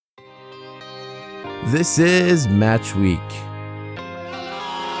This is Match Week.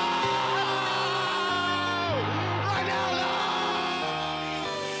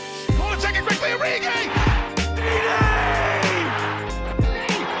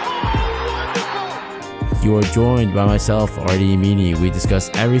 You are joined by myself, Artie Amini. We discuss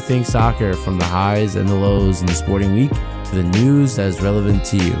everything soccer from the highs and the lows in the sporting week to the news that is relevant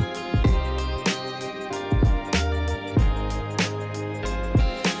to you.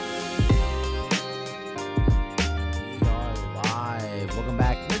 We are live. Welcome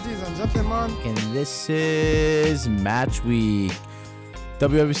back. Ladies and gentlemen. And this is Match Week.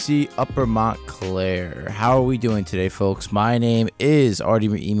 WWC Upper Montclair. How are we doing today, folks? My name is Artie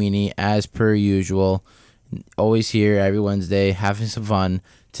Amini, as per usual. Always here every Wednesday, having some fun.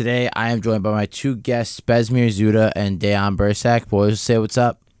 Today, I am joined by my two guests, Besmir Zuda and Dayon Bursak. Boys, say what's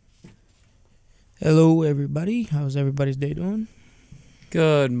up. Hello, everybody. How's everybody's day doing?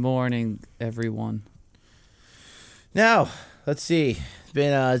 Good morning, everyone. Now, let's see.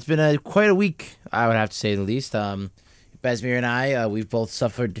 It's been quite a week, I would have to say the least. Besmir and I, we've both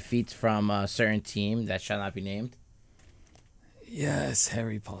suffered defeats from a certain team that shall not be named. Yes,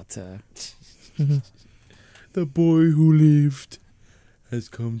 Harry Potter. The boy who lived has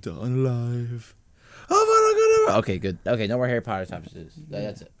come to unalive. Okay, good. Okay, no more Harry Potter topics.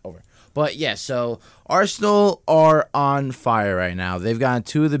 That's it. Over. But yeah, so Arsenal are on fire right now. They've gotten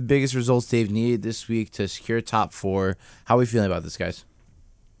two of the biggest results they've needed this week to secure top four. How are we feeling about this, guys?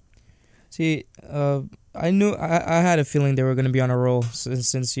 See, I had a feeling they were going to be on a roll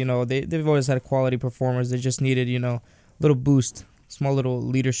since they've always had quality performers. They just needed a little boost. Small little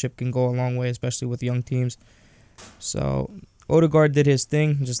leadership can go a long way, especially with young teams. So Odegaard did his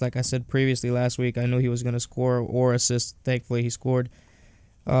thing, just like I said previously last week. I knew he was going to score or assist. Thankfully, he scored.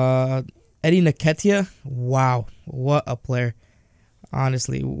 Eddie Nketiah, wow, what a player.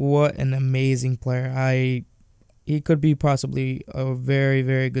 Honestly, what an amazing player. He could be possibly a very,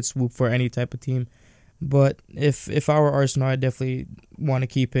 very good swoop for any type of team. But if I were Arsenal, I definitely want to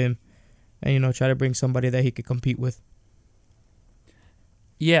keep him and, try to bring somebody that he could compete with.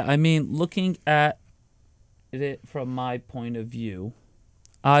 Yeah, I mean, looking at it from my point of view,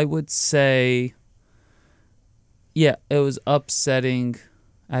 I would say, yeah, it was upsetting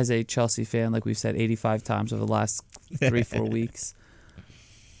as a Chelsea fan, like we've said 85 times over the last 3-4 weeks.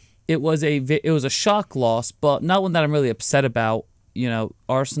 It was a shock loss, but not one that I'm really upset about.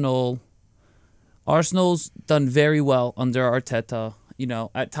 Arsenal's done very well under Arteta.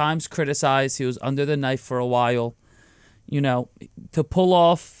 At times criticized. He was under the knife for a while. To pull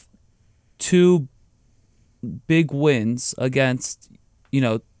off two big wins against,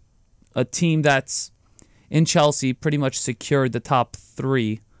 a team that's in Chelsea pretty much secured the top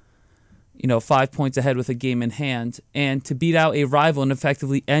three, 5 points ahead with a game in hand, and to beat out a rival and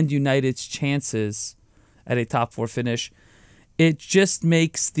effectively end United's chances at a top four finish, it just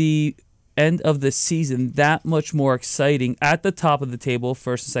makes the end of the season that much more exciting at the top of the table,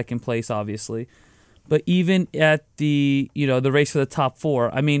 first and second place, obviously. But even at the race for the top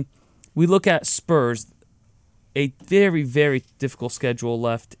four, I mean, we look at Spurs, a very, very difficult schedule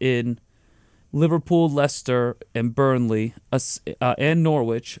left in Liverpool, Leicester, and Burnley, and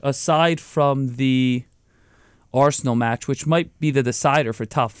Norwich, aside from the Arsenal match, which might be the decider for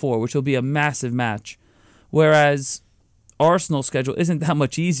top four, which will be a massive match. Whereas Arsenal's schedule isn't that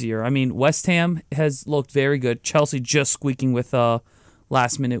much easier. I mean, West Ham has looked very good. Chelsea just squeaking with a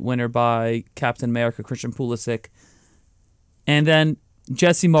last-minute winner by Captain America, Christian Pulisic. And then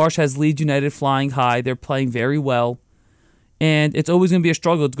Jesse Marsch has Leeds United flying high. They're playing very well. And it's always going to be a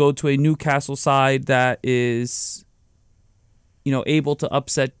struggle to go to a Newcastle side that is, able to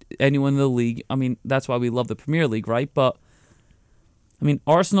upset anyone in the league. I mean, that's why we love the Premier League, right? But, I mean,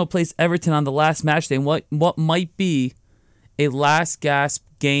 Arsenal plays Everton on the last match day. And what might be a last gasp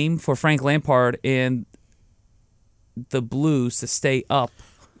game for Frank Lampard and the Blues to stay up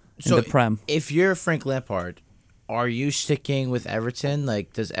in the Prem. If you're Frank Lampard, are you sticking with Everton?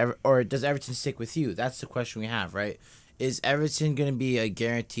 Like, does Everton stick with you? That's the question we have, right? Is Everton going to be a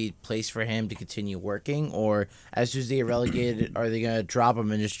guaranteed place for him to continue working, or as soon as they get relegated, are they going to drop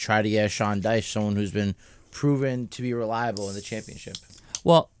him and just try to get Sean Dyche, someone who's been proven to be reliable in the Championship?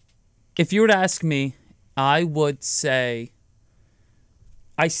 Well, if you were to ask me, I would say,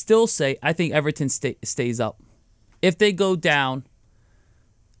 I think Everton stays up. If they go down,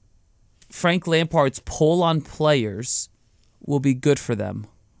 Frank Lampard's pull on players will be good for them.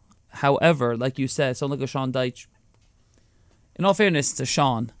 However, like you said, someone like a Sean Dyche, in all fairness to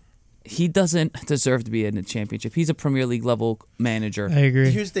Sean, he doesn't deserve to be in the Championship. He's a Premier League level manager. I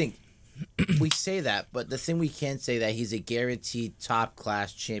agree. Here's the thing. we say that, but the thing we can't say that he's a guaranteed top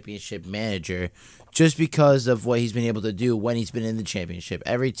class championship manager just because of what he's been able to do when he's been in the championship.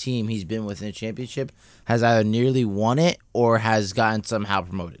 Every team he's been within the championship has either nearly won it or has gotten somehow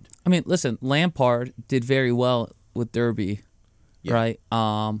promoted. I mean, listen, Lampard did very well with Derby, right?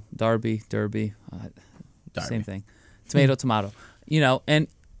 Derby. Same thing. Tomato. And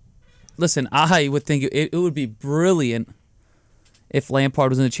listen, I would think it would be brilliant if Lampard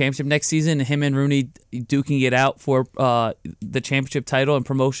was in the championship next season and him and Rooney duking it out for the championship title and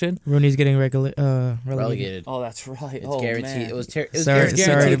promotion. Rooney's getting Relegated. Oh, that's right. It's guaranteed. Man. It was Sorry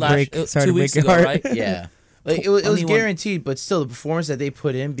guaranteed. Two weeks ago, right? Yeah. Like, it was guaranteed, but still, the performance that they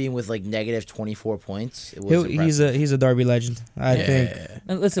put in, being with like negative 24 points, it was impressive. He's a Derby legend. I think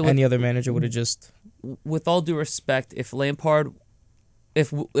And listen, any other manager would have just. With all due respect, if Lampard,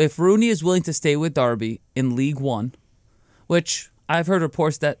 if Rooney is willing to stay with Derby in League One, which I've heard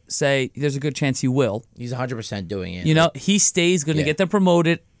reports that say there's a good chance he will. He's 100% doing it. He stays, going to get them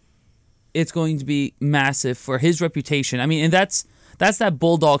promoted. It's going to be massive for his reputation. I mean, and that's that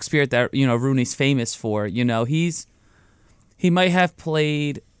bulldog spirit that Rooney's famous for. He might have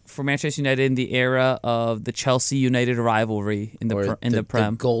played for Manchester United in the era of the Chelsea United rivalry in the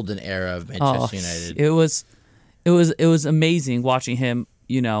Prem, the golden era of Manchester United. It was amazing watching him.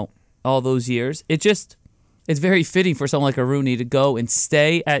 All those years. It's very fitting for someone like a Rooney to go and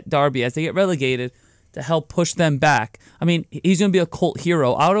stay at Derby as they get relegated to help push them back. I mean, he's going to be a cult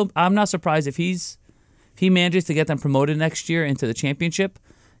hero. I'm not surprised if he manages to get them promoted next year into the championship.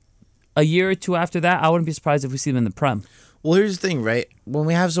 A year or two after that, I wouldn't be surprised if we see him in the Prem. Well, here's the thing, right? When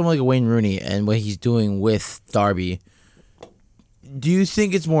we have someone like Wayne Rooney and what he's doing with Derby, do you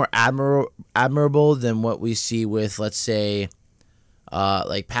think it's more admirable than what we see with, let's say,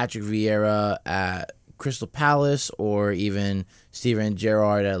 like Patrick Vieira at Crystal Palace, or even Steven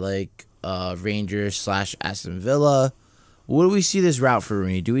Gerrard at like Rangers / Aston Villa? What do we see this route for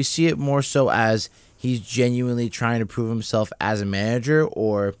Rooney? Do we see it more so as he's genuinely trying to prove himself as a manager,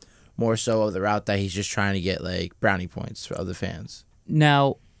 or more so of the route that he's just trying to get like brownie points for other fans?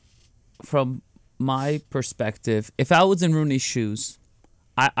 Now, from my perspective, if I was in Rooney's shoes,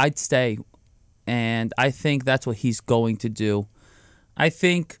 I'd stay, and I think that's what he's going to do. I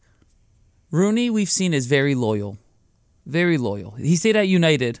think Rooney, we've seen, is very loyal. Very loyal. He stayed at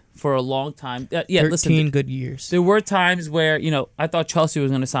United for a long time. 13 good years. There were times where, I thought Chelsea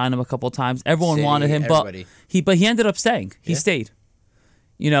was going to sign him a couple of times. Everyone City, wanted him, everybody. but he ended up staying. He stayed.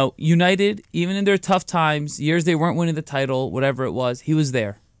 United, even in their tough times, years they weren't winning the title, whatever it was, he was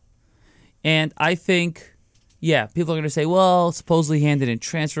there. And I think, people are going to say, well, supposedly he handed in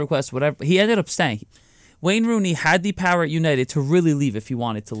transfer requests, whatever. But he ended up staying. Wayne Rooney had the power at United to really leave if he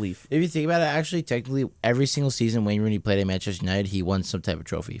wanted to leave. If you think about it, actually, technically, every single season Wayne Rooney played at Manchester United, he won some type of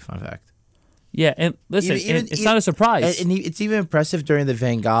trophy. Fun fact. Yeah, and listen, it's not a surprise. And it's even impressive during the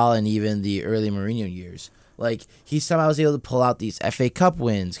Van Gaal and even the early Mourinho years. Like, he somehow was able to pull out these FA Cup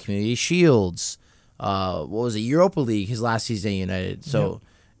wins, Community Shields, Europa League, his last season at United. So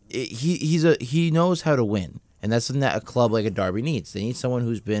he knows how to win. And that's something that a club like a Derby needs. They need someone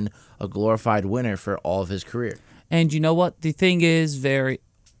who's been a glorified winner for all of his career. And you know what? The thing is very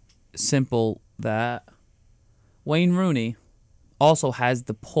simple, that Wayne Rooney also has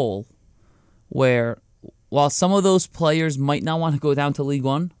the pull where, while some of those players might not want to go down to League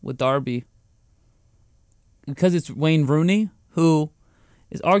One with Derby, because it's Wayne Rooney, who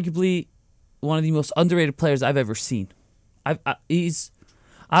is arguably one of the most underrated players I've ever seen.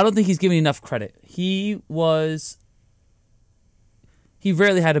 I don't think he's given enough credit. He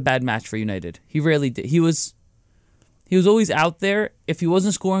rarely had a bad match for United. He rarely did. He was always out there. If he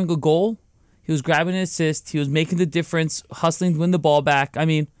wasn't scoring a goal, he was grabbing an assist. He was making the difference, hustling to win the ball back. I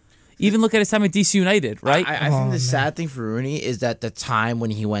mean, even look at his time at DC United, right? I think the sad thing for Rooney is that the time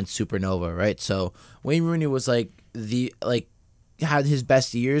when he went supernova, right? So Wayne Rooney was had his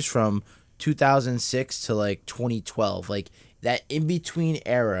best years from 2006 to like 2012, like that in between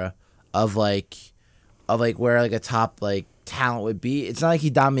era of where like a top like talent would be. It's not like he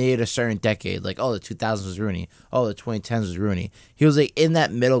dominated a certain decade. Like, the 2000s was Rooney. The 2010s was Rooney. He was like in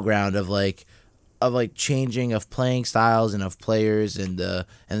that middle ground of changing of playing styles and of players and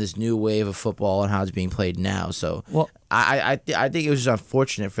this new wave of football and how it's being played now. So I think it was just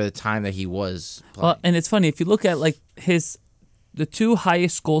unfortunate for the time that he was playing. Well, and it's funny if you look at like the two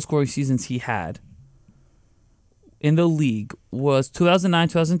highest goal scoring seasons he had in the league was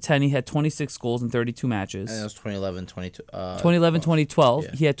 2009-2010. He had 26 goals in 32 matches. And it was 2011-2012.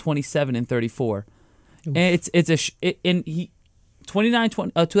 2011-2012, he had 27 in 34. Oof. And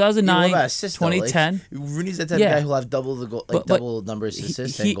Yeah, 2009, what about assists, though? 2010. Like, Rooney's the type Yeah. of guy who'll have double the goal, But- double numbers of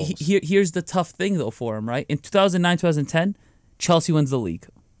assists and goals. Here's the tough thing, though, for him, right? In 2009, 2010, Chelsea wins the league.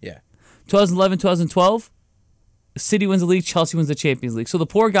 Yeah. 2011, 2012, City wins the league, Chelsea wins the Champions League. So the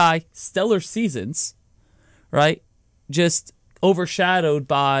poor guy, stellar seasons, right? Just overshadowed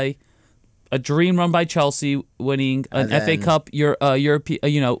by a dream run by Chelsea, winning an And FA then- Cup, European,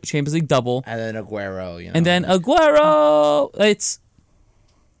 Champions League double, And then Aguero, and then Aguero. It's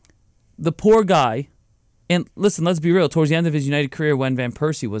the poor guy. And listen, let's be real. Towards the end of his United career, when Van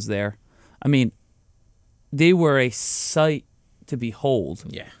Persie was there, I mean, they were a sight to behold.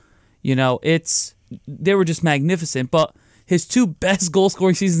 yeah. They were just magnificent. But his two best goal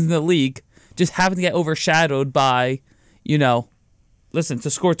scoring seasons in the league just happened to get overshadowed by, listen, to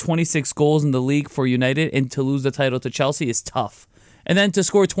score 26 goals in the league for United and to lose the title to Chelsea is tough. And then to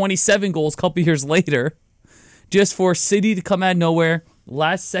score 27 goals a couple years later, just for City to come out of nowhere,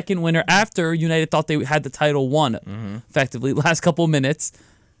 last second winner after United thought they had the title won, effectively, last couple minutes.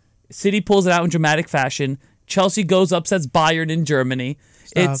 City pulls it out in dramatic fashion. Chelsea goes upsets Bayern in Germany.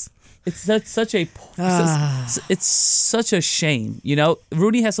 Stop. It's such a shame.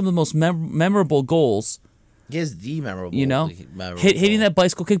 Rooney has some of the most memorable goals. He has the memorable. memorable Hitting goal. that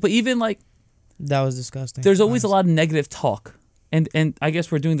bicycle kick. But even That was disgusting. there's always a honestly. lot of negative talk. And I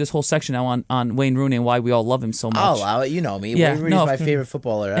guess we're doing this whole section now on Wayne Rooney and why we all love him so much. I'll allow it. You know me. Yeah, Wayne Rooney's no. my favorite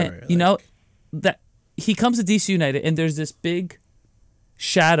footballer ever. And, that he comes to DC United and there's this big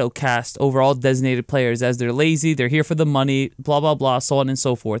shadow cast over all designated players as they're lazy, they're here for the money, blah, blah, blah, so on and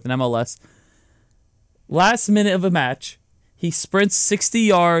so forth in MLS. Last minute of a match, he sprints 60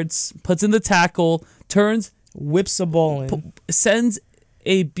 yards, puts in the tackle, turns, whips a ball in. sends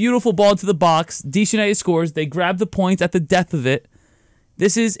a beautiful ball into the box. DC United scores. They grab the points at the death of it.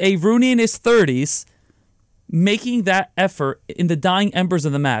 This is a Rooney in his 30s making that effort in the dying embers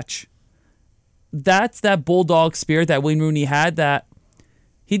of the match. That's that bulldog spirit that Wayne Rooney had, that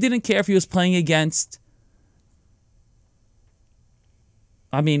he didn't care if he was playing against,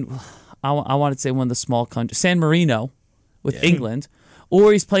 I want to say one of the small countries, San Marino with England,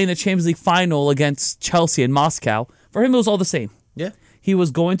 or he's playing the Champions League final against Chelsea in Moscow. For him, it was all the same. yeah. He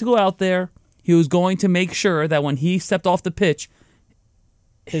was going to go out there. He was going to make sure that when he stepped off the pitch,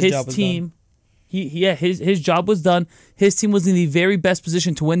 his job was team, his job was done. His team was in the very best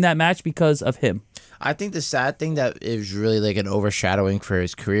position to win that match because of him. I think the sad thing that is really like an overshadowing for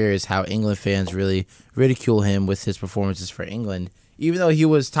his career is how England fans really ridicule him with his performances for England. Even though he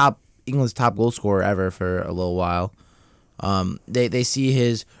was England's top goal scorer ever for a little while, they see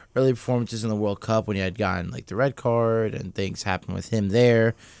his early performances in the World Cup when he had gotten like the red card and things happened with him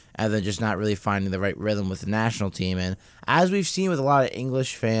there, and then just not really finding the right rhythm with the national team. And as we've seen with a lot of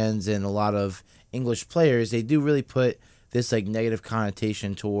English fans and a lot of English players, they do really put this like negative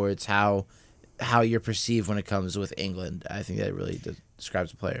connotation towards how you're perceived when it comes with England. I think that really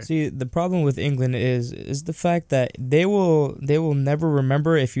describes the player. See, the problem with England is the fact that they will never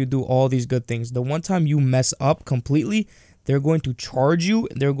remember if you do all these good things. The one time you mess up completely, they're going to charge you.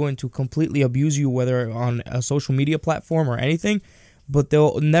 They're going to completely abuse you, whether on a social media platform or anything. But they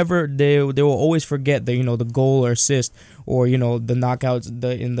will always forget the the goal or assist or the knockouts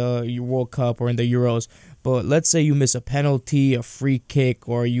in the World Cup or in the Euros. But let's say you miss a penalty, a free kick,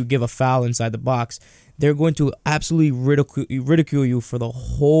 or you give a foul inside the box. They're going to absolutely ridicule you for the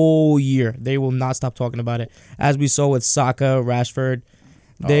whole year. They will not stop talking about it. As we saw with Saka, Rashford,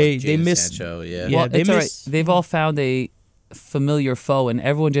 they miss. Sancho, yeah. Yeah, Well, they it's all right. miss- They've all found a familiar foe, and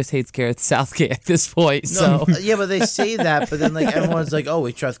everyone just hates Gareth Southgate at this point. So Yeah, but they say that, but then like everyone's like, "Oh,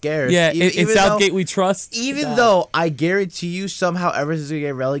 we trust Gareth." yeah, in even Southgate we trust. Even though I guarantee you, somehow Everton's gonna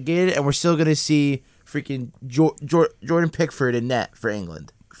get relegated, and we're still gonna see freaking Jordan Pickford in net for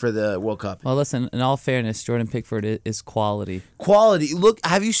England for the World Cup. Well, listen. In all fairness, Jordan Pickford is quality. Quality. Look,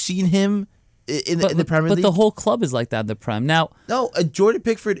 have you seen him in the Premier But League? the whole club is like that in the Prem. Now, No, Jordan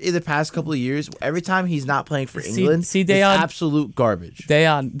Pickford in the past couple of years, every time he's not playing for See- England, see, it's Dejan- absolute garbage.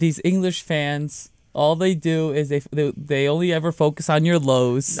 these English fans, all they do is they only ever focus on your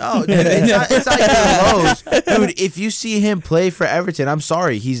lows. No, dude, it's not your lows. Dude, if you see him play for Everton, I'm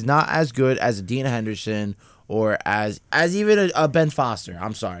sorry, he's not as good as a Dean Henderson or as even a Ben Foster.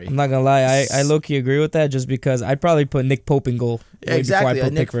 I'm sorry. I'm not gonna lie, I low-key agree with that just because I'd probably put Nick Pope in goal way Exactly, before I a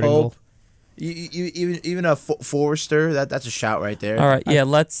put Nick Pickford in goal. Pope. Even a Forrester, that's a shout right there. All right, yeah,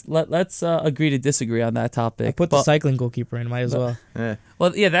 let's agree to disagree on that topic. I put the But- cycling goalkeeper in, might as well. Yeah.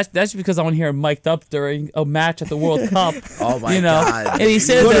 Well, yeah, that's because I want to hear him mic'd up during a match at the World Cup. Oh my You know, God! and he's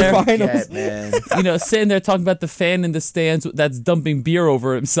sitting there, Quarterfinals. man. Sitting there talking about the fan in the stands that's dumping beer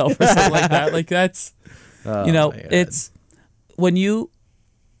over himself or something like that. Like that's, Oh, you know, my God. it's when you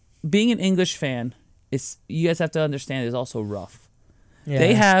being an English fan, it's you guys have to understand is also rough. Yeah.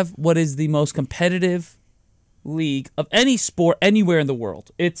 They have what is the most competitive league of any sport anywhere in the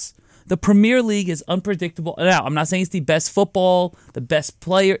world. It's the Premier League is unpredictable. Now, I'm not saying it's the best football, the best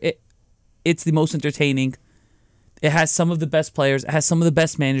player. It's the most entertaining. It has some of the best players. It has some of the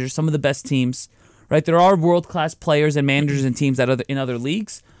best managers, some of the best teams. Right? There are world-class players and managers and teams that are in other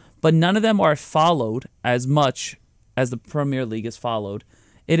leagues, but none of them are followed as much as the Premier League is followed.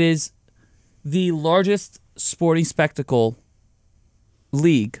 It is the largest sporting spectacle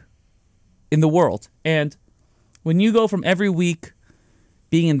league in the world. And when you go from every week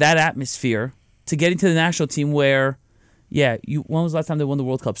being in that atmosphere to getting to the national team where, when was the last time they won the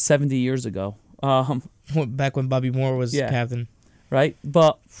World Cup? 70 years ago. Back when Bobby Moore was captain. Right?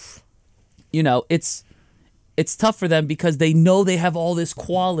 But, it's tough for them because they know they have all this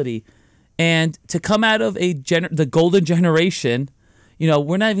quality. And to come out of the golden generation,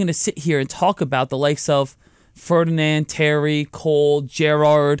 we're not even going to sit here and talk about the likes of Ferdinand, Terry, Cole,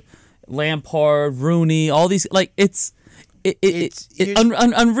 Gerrard, Lampard, Rooney, all these. Like, it's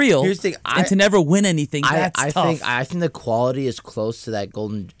unreal. Here's the thing, and to never win anything, that's tough. I think the quality is close to that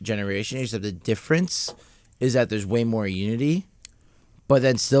golden generation, except the difference is that there's way more unity. But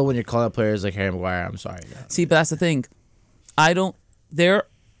then still, when you're calling out players like Harry Maguire, I'm sorry. See, but that's the thing.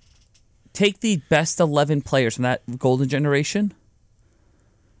 Take the best 11 players from that golden generation,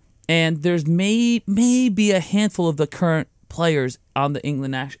 and there's maybe a handful of the current players on the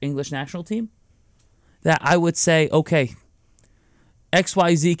English national team that I would say, okay,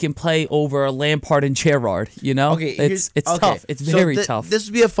 XYZ can play over Lampard and Gerrard, Okay, it's tough. It's very tough. This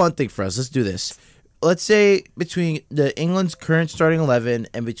would be a fun thing for us. Let's do this. Let's say between the England's current starting 11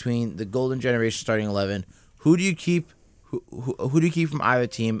 and between the golden generation starting 11, who do you keep? Who do you keep from either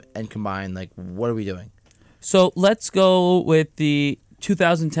team and combine? Like, what are we doing? So let's go with the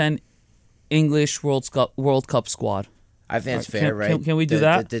 2010 English World Cup squad. I think that's fair, right? Can we do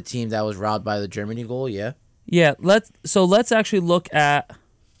that? The team that was robbed by the Germany goal, yeah. Yeah. Let's actually look at.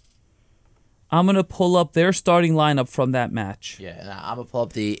 I'm gonna pull up their starting lineup from that match. Yeah, and I'm gonna pull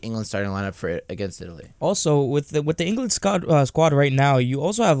up the England starting lineup for against Italy. Also, with the England squad right now, you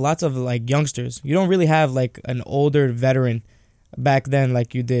also have lots of like youngsters. You don't really have like an older veteran back then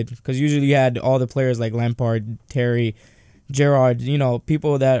like you did, because usually you had all the players like Lampard, Terry, Gerrard.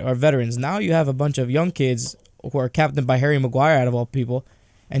 People that are veterans. Now you have a bunch of young kids who are captained by Harry Maguire out of all people,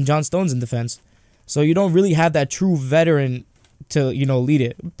 and John Stones in defense. So you don't really have that true veteran to lead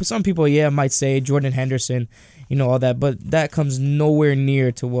it. Some people might say Jordan Henderson, all that, but that comes nowhere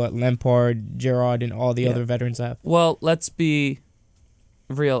near to what Lampard, Gerrard, and all the other veterans have. Well, let's be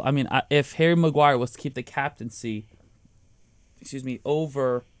real. I mean, if Harry Maguire was to keep the captaincy,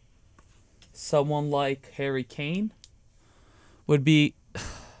 over someone like Harry Kane, it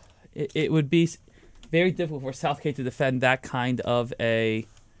would be very difficult for Southgate to defend that kind of a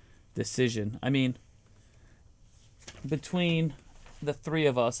decision. I mean, between the three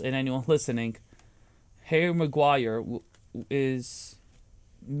of us and anyone listening, Harry Maguire is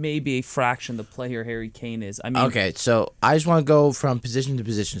maybe a fraction the player Harry Kane is. I mean, okay, so I just want to go from position to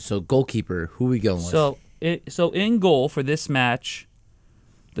position. So goalkeeper, who are we going with? So in goal for this match,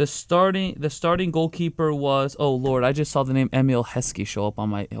 the starting goalkeeper was, oh Lord, I just saw the name Emil Heskey show up on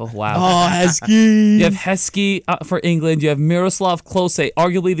my, oh wow. Oh, Heskey. You have Heskey for England. You have Miroslav Klose,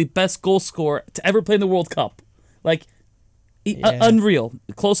 arguably the best goal scorer to ever play in the World Cup. Like, unreal.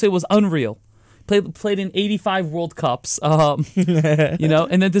 Klose was unreal. Played in 85 World Cups. And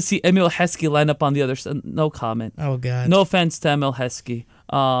then to see Emil Heskey line up on the other side, no comment. Oh God. No offense to Emil Heskey.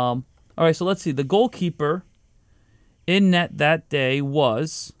 All right, so let's see. The goalkeeper in net that day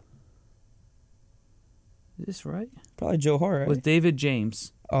was, is this right? Probably Joe Hart, right? Was David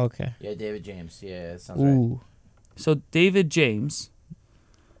James. Oh, okay. Yeah, David James. Yeah, that sounds right. So David James,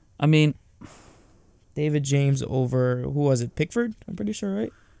 I mean, David James over, who was it? Pickford? I'm pretty sure,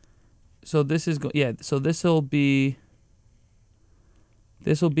 right? So this is so this will be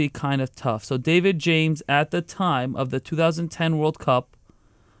kind of tough. So David James at the time of the 2010 World Cup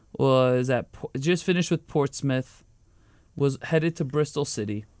was just finished with Portsmouth, was headed to Bristol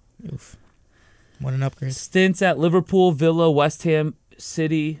City. Oof. What an upgrade. Stints at Liverpool, Villa, West Ham,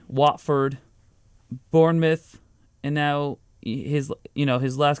 City, Watford, Bournemouth, and now his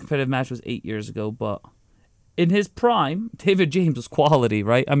last competitive match was 8 years ago, but in his prime, David James was quality,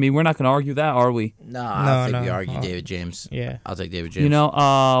 right? I mean, we're not going to argue that, are we? No, I don't think we argue David James. Yeah. I'll take David James.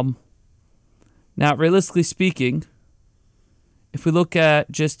 Now, realistically speaking, if we look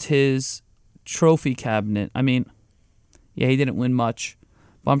at just his trophy cabinet, I mean, yeah, he didn't win much,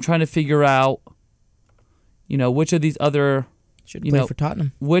 but I'm trying to figure out, which of these other Should You play know, for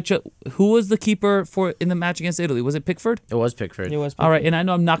Tottenham. who was the keeper for in the match against Italy? Was it Pickford? It was Pickford. It was All right, and I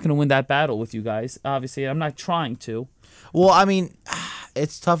know I'm not going to win that battle with you guys. Obviously, I'm not trying to. Well, I mean,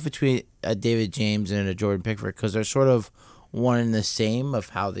 it's tough between a David James and a Jordan Pickford because they're sort of one and the same of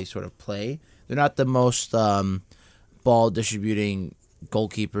how they sort of play. They're not the most ball distributing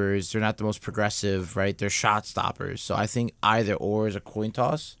goalkeepers. They're not the most progressive, right? They're shot stoppers. So I think either or is a coin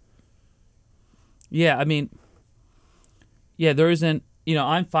toss. Yeah, I mean, there isn't.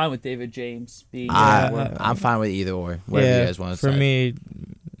 I'm fine with David James being. I'm fine with either or. Whatever you guys want to say. For me,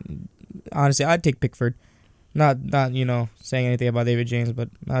 honestly, I'd take Pickford. Not saying anything about David James, but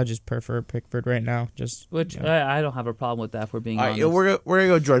I just prefer Pickford right now. I don't have a problem with that. If we're being All honest. right, we're gonna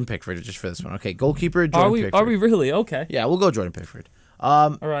go Jordan Pickford just for this one. Okay, goalkeeper Jordan Pickford. Are we really okay? Yeah, we'll go Jordan Pickford.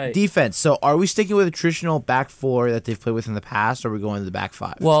 All right. Defense. So are we sticking with a traditional back four that they've played with in the past, or are we going to the back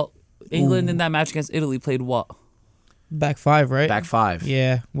five? Well, England in that match against Italy played what? Back five, right? Back five.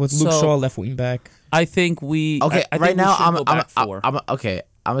 Yeah, with Luke So- Shaw left wing back. I think we. Okay, I think right we now should go back four. I'm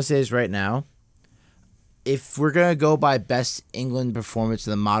gonna say this right now. If we're gonna go by best England performance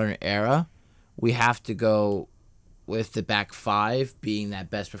in the modern era, we have to go with the back five being that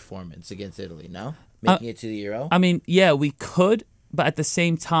best performance against Italy. No, making it to the Euro. I mean, yeah, we could, but at the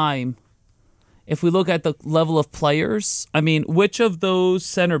same time, if we look at the level of players, I mean, which of those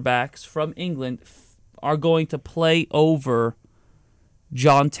center backs from England are going to play over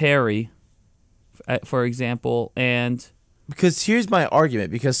John Terry, for example, and Because here's my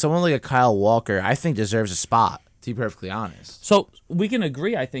argument. Because someone like a Kyle Walker, I think deserves a spot. To be perfectly honest. so we can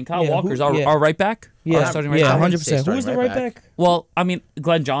agree. I think Kyle Yeah, Walker's who- our, yeah. our right back. Our Yeah, starting right yeah, back. 100%. Who's the starting right right back? Well, I mean,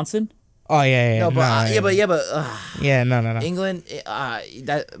 Glenn Johnson. Oh yeah, No, but yeah, no. England.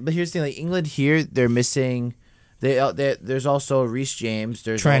 But here's the thing: like England here, they're missing. There's also Reece James.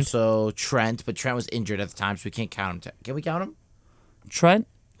 There's Trent. also Trent, but Trent was injured at the time, so we can't count him. Can we count him? Trent.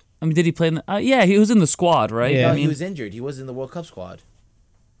 I mean, did he play in the? Yeah, he was in the squad, right? Yeah. No, I he mean, was injured. He was in the World Cup squad.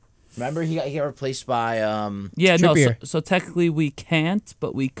 Remember, he got replaced by yeah, no. So, Trippier. so technically we can't,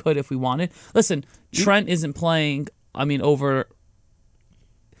 but we could if we wanted. Listen, Trent isn't playing. I mean, over.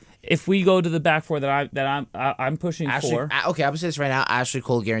 If we go to the back four that I'm pushing Ashley. for. Okay, I'm gonna say this right now. Ashley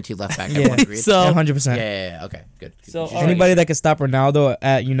Cole guaranteed left back. Yeah. Everyone agreed? So 100%. yeah. Okay, good. So, Just- all right. Anybody that can stop Ronaldo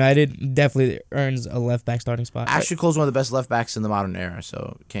at United definitely earns a left back starting spot. Ashley Cole's one of the best left backs in the modern era,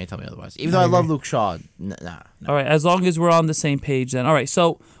 so can't tell me otherwise. Even though I love Luke Shaw, nah. All right, as long as we're on the same page, then all right.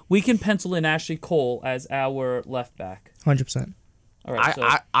 So we can pencil in Ashley Cole as our left back. 100%. All right. So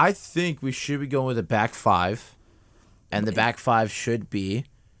I think we should be going with a back five, and the back five should be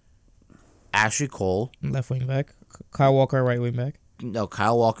Ashley Cole. Left wing back. Kyle Walker, right wing back. No,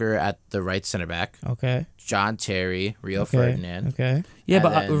 Kyle Walker at the right center back. Okay. John Terry, Rio Okay. Ferdinand. Okay. yeah, and but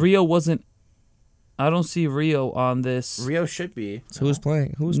then- Rio wasn't. I don't see Rio on this. Rio should be. So who's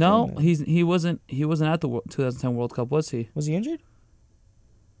playing? Who's No, playing? he wasn't at the 2010 World Cup, was he? Was he injured?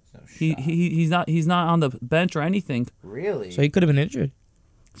 He's not on the bench or anything. Really? So he could have been injured.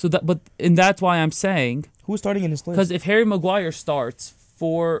 So that's why I'm saying, Who's starting in his place? because if Harry Maguire starts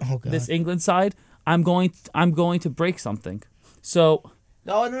for Oh, God. this England side, I'm going to break something. So,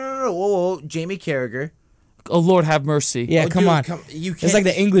 No. Whoa. Jamie Carragher. oh Lord have mercy. Yeah, Oh, come dude, on. You can't, It's like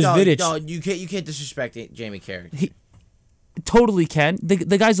the English no, Vidic. No, you can't disrespect Jamie Carragher. Totally can.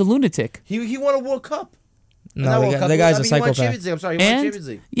 The guy's a lunatic. He won a World Cup. No, Not World Cup, the guy's I a mean, he won psychopath. Champions League. I'm sorry, he won And Champions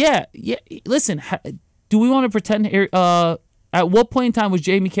League. yeah. Listen, do we want to pretend? At what point in time was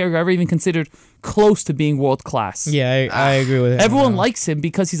Jamie Carragher ever even considered close to being world class? Yeah, I agree with him. Everyone No. likes him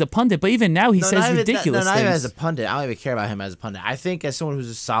because he's a pundit, but even now he No, says not even- ridiculous not even things. as a pundit. I don't even care about him as a pundit. I think as someone who's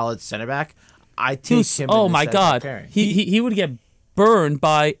a solid center back, I He take was- him. oh in the my center God, pairing. he would get burned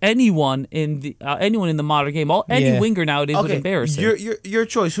by anyone in the modern game. Any Yeah. winger nowadays would embarrass him. Your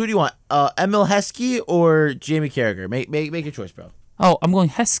choice. Who do you want? Emil Heskey or Jamie Carragher? Make your choice, bro. Oh, I'm going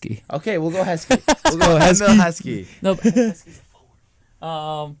Heskey. Okay, we'll go Heskey. We'll go Heskey. Emil Heskey. No, but Heskey's a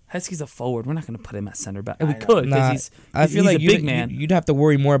forward. Heskey's a forward. We're not going to put him at center back. We could because I feel like he's a big man. You'd have to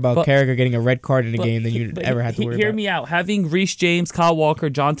worry more about But- Carragher getting a red card in a But game than he- you'd but ever have to worry hear about. me out. Having Reece James, Kyle Walker,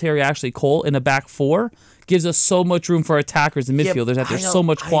 John Terry, Ashley Cole in a back four gives us so much room for attackers and midfielders that I there's know- so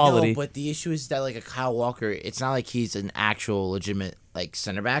much quality. I know, but the issue is that like a Kyle Walker, it's not like he's an actual legitimate like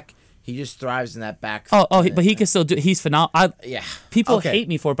center back. He just thrives in that back. But he can still do. He's phenomenal. Yeah. People Okay. hate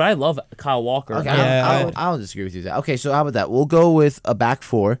me for it, but I love Kyle Walker. Okay, Yeah, I don't disagree with you. That okay. So how about that? We'll go with a back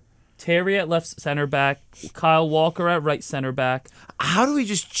four. Terry at left center back, Kyle Walker at right center back. How do we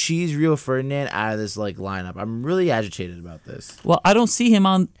just cheese Rio Ferdinand out of this like lineup? I'm really agitated about this. Well, I don't see him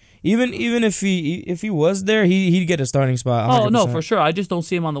on. Even if he was there, he'd get a starting spot. 100%. Oh no, for sure. I just don't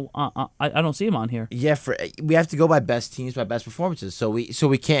see him on the. I don't see him on here. Yeah, we have to go by best teams, by best performances. So we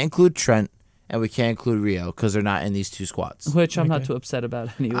can't include Trent and we can't include Rio because they're not in these two squads. Which I'm not too upset about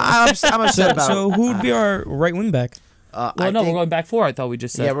anyway. I'm upset about. So who would be our right wing back? Well, no, we're going back 4. I thought we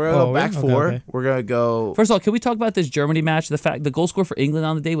just said. Yeah, we're gonna go back okay, 4. okay. We're gonna go. First of all, can we talk about this Germany match? The goal scorer for England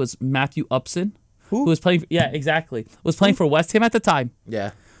on the day was Matthew Upson, who was playing. Yeah, exactly. Was playing for West Ham at the time.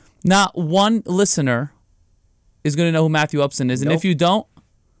 Yeah. Not one listener is going to know who Matthew Upson is, and Nope. if you don't,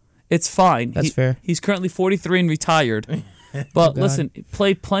 it's fine. That's fair. He's currently 43 and retired. But listen,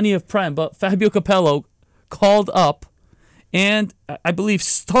 played plenty of Prem. But Fabio Capello called up and I believe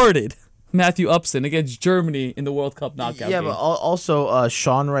started Matthew Upson against Germany in the World Cup knockout Yeah, game. but also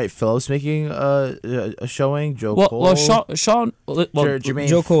Sean Wright Phillips making a showing. Joe Cole. Well, Sean Jermaine.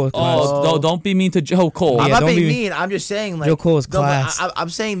 Joe Cole is class. Oh, don't be mean to Joe Cole. I'm Yeah, not don't being be- mean. I'm just saying, like, Joe Cole is no, but class. I'm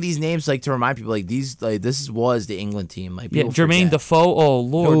saying these names like to remind people, like this was the England team. Like, Yeah, people Jermaine forget. Defoe. Oh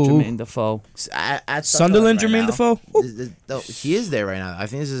Lord, Ooh. Jermaine Defoe. At Sunderland, right Jermaine now. Defoe? No, he is there right now. I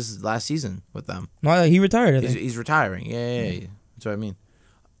think this is his last season with them. No, he retired. I He's, think. he's retiring. Yeah. That's what I mean.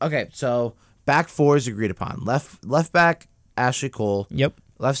 Okay, so back 4 is agreed upon. Left back Ashley Cole. Yep.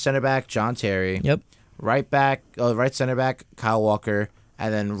 Left center back John Terry. Yep. Right center back Kyle Walker,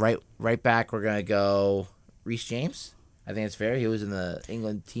 and then right back we're gonna go Reece James. I think it's fair. He was in the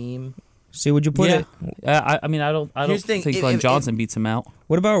England team. See, would you put Yeah. it? I mean, I don't Here's the thing, think if- Glenn if- Johnson beats him out.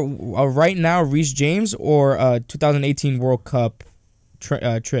 What about right now, Reece James or 2018 World Cup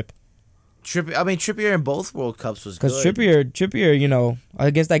trip? Trippier in both World Cups was Because good. Trippier, you know,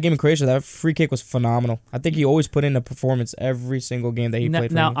 against that game in Croatia, that free kick was phenomenal. I think he always put in a performance every single game that he played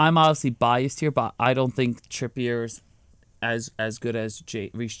for Now, me. I'm obviously biased here, but I don't think Trippier's as good as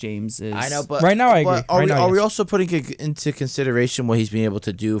Reece James is. I know, but Right now, I but agree. Right now, are we yes. also putting into consideration what he's been able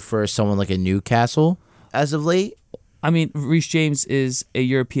to do for someone like a Newcastle as of late? I mean, Reece James is a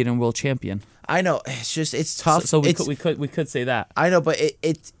European and world champion. I know it's tough. So It's- we could say that. I know, but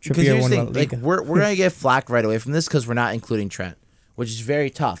it's because Trippier here's won the La thing, like Liga. we're gonna get flack right away from this because we're not including Trent, which is very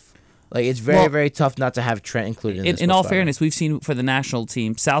tough. Like it's very Well, very tough not to have Trent included in this. In all whatsoever. fairness, we've seen for the national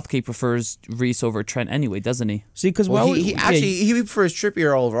team, Southgate prefers Reece over Trent anyway, doesn't he? See, because Well, he actually he prefers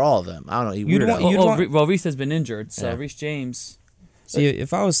Trippier over all of them. I don't know. He You'd weirdo. want- You'd Well, Reece has been injured, so Yeah. Reece James. see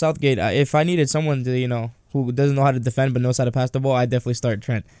if I was Southgate, if I needed someone to who doesn't know how to defend but knows how to pass the ball, I'd definitely start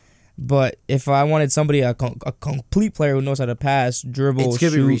Trent. But if I wanted somebody a complete player who knows how to pass, dribble, It's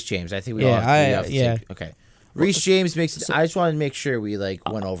gonna be shoot, Reece James. I think we Yeah, all have to yeah. take- okay. Reece James makes it. I just wanted to make sure we went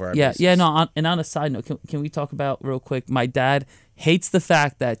over. Our bases. And on a side note, can we talk about real quick? My dad hates the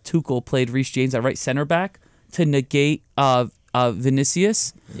fact that Tuchel played Reece James at right center back to negate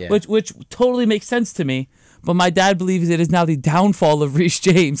Vinicius, Yeah. which totally makes sense to me. But my dad believes it is now the downfall of Reece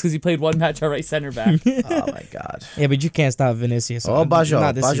James because he played one match at right center back. Oh my God. Yeah, but you can't stop Vinicius. Oh, Bajo.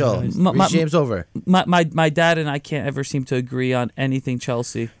 Not this season. Bajo. Reece James over. my dad and I can't ever seem to agree on anything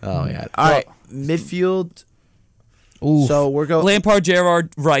Chelsea. Oh my God. All right. Midfield. Ooh. So we're going. Lampard, Gerrard,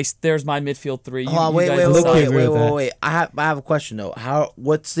 Rice. There's my midfield three. Hold on, wait. Look, I agree with that. I have a question though.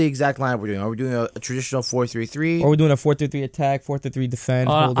 What's the exact line we're doing? Are we doing a traditional 4-3-3? Or we're doing a 4-3-3 attack, 4-3-3 defend.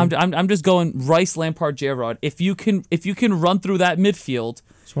 holding. I'm just going Rice, Lampard, Gerrard. If you can run through that midfield,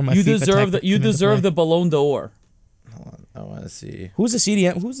 That's where my you FIFA deserve tactic come into the play. Ballon d'Or. Hold on, I want to see. Who's the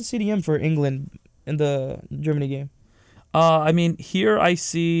CDM for England in the Germany game? I mean, here I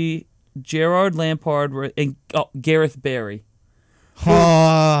see Gerrard, Lampard, and Gareth Barry.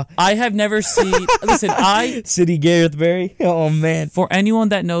 Oh, I have never seen. Listen, City Gareth Barry. Oh man. for anyone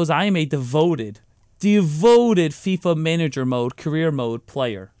that knows, I am a devoted FIFA manager mode, career mode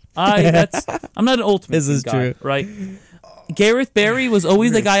player. I'm not an ultimate This Team is guy, true. right? Gareth Barry was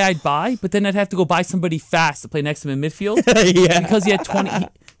always the guy I'd buy, but then I'd have to go buy somebody fast to play next to him in midfield Yeah. because he had 20.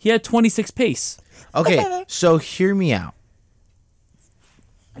 He had 26 pace. Okay, so hear me out.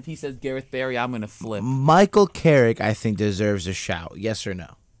 If he says Gareth Barry, I'm gonna flip. Michael Carrick, I think, deserves a shout. Yes or no?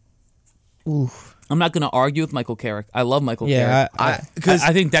 Ooh. I'm not gonna argue with Michael Carrick. I love Michael Yeah. Carrick. Because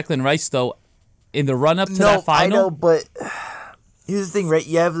I think Declan Rice, though, in the run up to that final, I know, but here's the thing, right?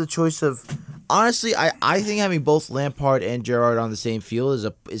 You have the choice of. Honestly, I think having both Lampard and Gerrard on the same field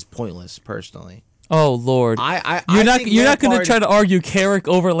is pointless. Personally, oh Lord, you're not going to Lampard- try to argue Carrick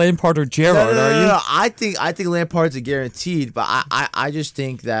over Lampard or Gerrard, No, are you? no. I think Lampard's a guaranteed, but I just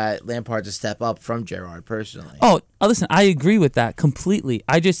think that Lampard's a step up from Gerrard personally. Oh, listen, I agree with that completely.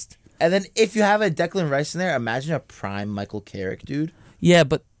 And then if you have a Declan Rice in there, imagine a prime Michael Carrick, dude. Yeah,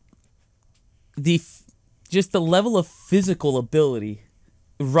 but just the level of physical ability,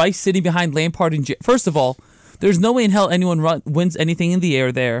 Rice sitting behind Lampard and first of all, There's no way in hell anyone wins anything in the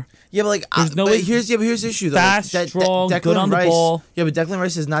air there. Yeah, but like, There's no but way- here's the issue though. Fast, strong, Declan good on the Rice, ball. Yeah, but Declan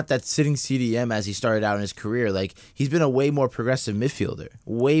Rice is not that sitting CDM as he started out in his career. Like, he's been a way more progressive midfielder,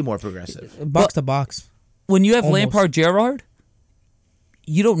 way more progressive. Box to box. When you have Almost. Lampard, Gerrard,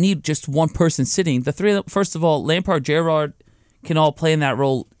 you don't need just one person sitting. The three of them, first of all, Lampard, Gerrard can all play in that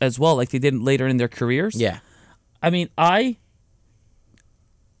role as well, like they did later in their careers. Yeah, I mean, I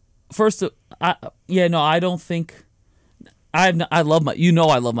don't think I love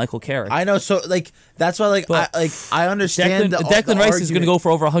Michael Carrick. I know. So like, that's why But I understand Declan Rice is going to go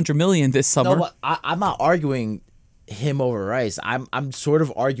for over $100 million this summer. No, but I'm not arguing him over Rice. I'm sort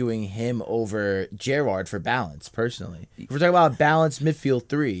of arguing him over Gerrard for balance. Personally, if we're talking about a balanced midfield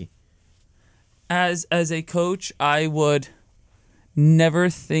three. As a coach, I would never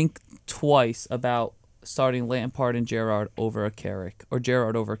think twice about starting Lampard and Gerrard over a Carrick or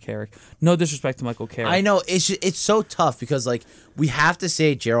Gerrard over Carrick. No disrespect to Michael Carrick. I know it's so tough because like we have to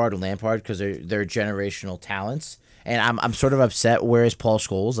say Gerrard and Lampard because they're generational talents, and I'm sort of upset. Where is Paul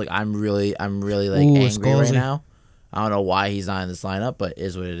Scholes? Like I'm really like angry Scholesy. right now. I don't know why he's not in this lineup, but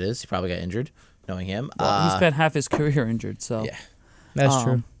is what it is. He probably got injured. Knowing him, Well, he spent half his career injured, so yeah. That's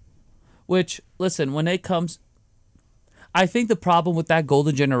true. Which, listen, when it comes, I think the problem with that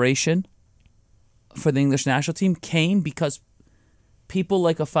golden generation for the English national team came because people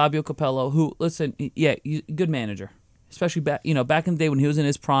like a Fabio Capello, who, listen, yeah, good manager, especially back in the day when he was in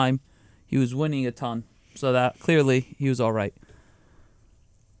his prime, he was winning a ton, so that clearly he was all right.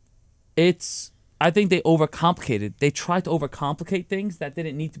 I think they overcomplicated. They tried to overcomplicate things that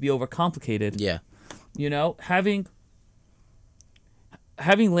didn't need to be overcomplicated. Yeah.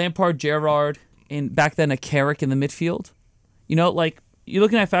 Having Lampard, Gerrard, and back then a Carrick in the midfield, like you're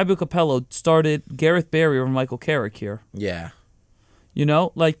looking at Fabio Capello started Gareth Barry over Michael Carrick here. Yeah.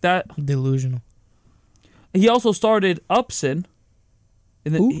 Like that. Delusional. He also started Upson.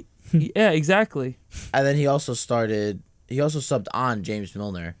 Who? Yeah, exactly. And then he also subbed on James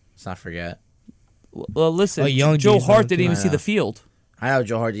Milner. Let's not forget. Well, listen, A young Joe James Hart Milner, didn't even too. see the field. I know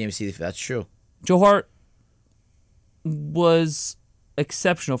Joe Hart didn't even see that's true. Joe Hart was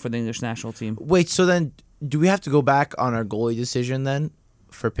exceptional for the English national team. Wait, so then do we have to go back on our goalie decision then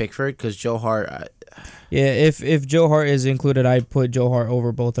for Pickford? Because Joe Hart. Yeah, if Joe Hart is included, I'd put Joe Hart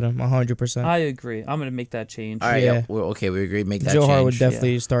over both of them, 100%. I agree. I'm going to make that change. All right, Yeah. okay, we agree. Make that Joe change. Hart would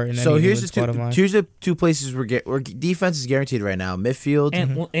definitely start in any So England squad of mine. here's the two places where defense is guaranteed right now.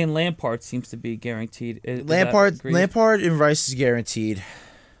 Midfield. And Lampard seems to be guaranteed. Is that agreed? Lampard and Rice is guaranteed.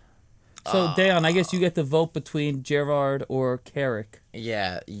 So, Dayon, I guess you get to vote between Gerrard or Carrick.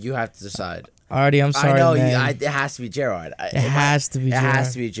 Yeah, you have to decide. Artie, I'm sorry, I know man. it has to be Gerrard. It has to be It Gerrard.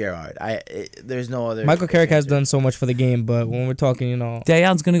 has to be Gerrard. There's no other. Michael Carrick has done so much for the game, but when we're talking,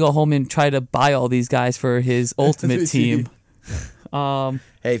 Dayon's going to go home and try to buy all these guys for his ultimate team.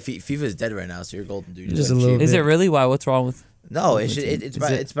 Hey, FIFA is dead right now, so you're golden, dude. Just a little bit. Is it really? Why? What's wrong with... No, it's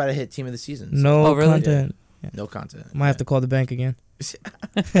about to hit team of the season. no Oh, really? content. No content. Might have to call the bank again.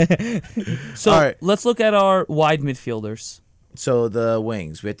 So, All right. let's look at our wide midfielders. So the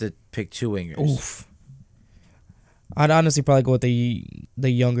wings, we have to pick two wingers. Oof. I'd honestly probably go with the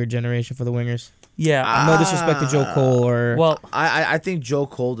younger generation for the wingers. Yeah. No disrespect to Joe Cole or... Well, I think Joe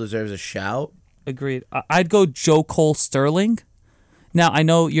Cole deserves a shout. agreed. I'd go Joe Cole Sterling. Now, I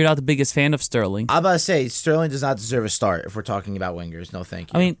know you're not the biggest fan of Sterling. I'm about to say Sterling does not deserve a start if we're talking about wingers. No,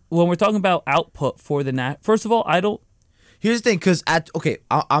 thank you. I mean, when we're talking about output for the first of all, I don't... Here's the thing, because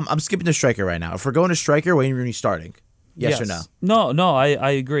I'm skipping the striker right now. If we're going to striker, Wayne Rooney starting. Yes or no? No, I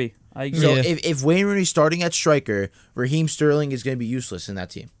agree. I agree. So Yeah. if Wayne Rooney's starting at striker, Raheem Sterling is going to be useless in that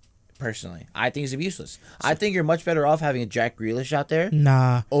team. Personally, I think he's useless. I think you're much better off having a Jack Grealish out there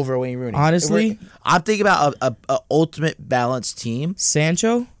Nah. over Wayne Rooney. Honestly? I'm thinking about a ultimate balanced team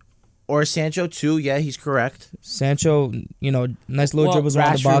Sancho? or Sancho too. Yeah, he's correct. Sancho, nice little Well, dribbles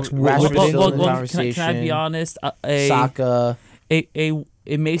around the box. Rashford whip it still in. in the can I conversation. be honest? Saka.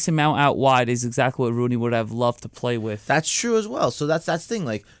 A Mason Mount out wide is exactly what Rooney would have loved to play with. That's true as well. So that's the thing.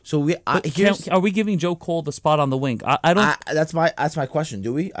 Like, so Are we giving Joe Cole the spot on the wing? I don't. that's my question.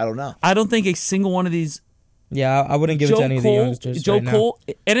 Do we? I don't know. I don't think a single one of these. Yeah, I wouldn't give it to any of the youngsters Joe right now. Cole,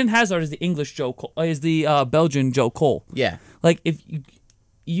 Eden Hazard is the English Joe Cole. Is the Belgian Joe Cole. Yeah. Like if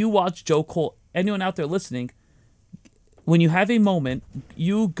you watch Joe Cole, anyone out there listening, when you have a moment,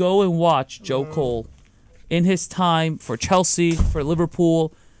 you go and watch Joe Cole in his time for Chelsea, for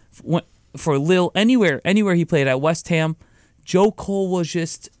Liverpool, for Lille, anywhere he played at West Ham. Joe Cole was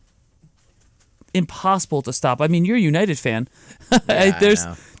just impossible to stop. I mean, you're a United fan. I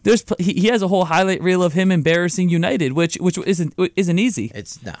know. He has a whole highlight reel of him embarrassing United, which isn't easy.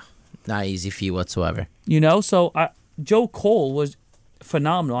 It's no. not easy feat whatsoever. So Joe Cole was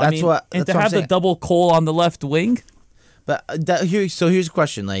phenomenal. That's I mean, what- and that's to what I'm have the saying. double Cole on the left wing, But here's the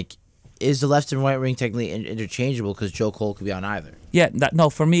question: like, is the left and right wing technically interchangeable? Because Joe Cole could be on either. yeah, no,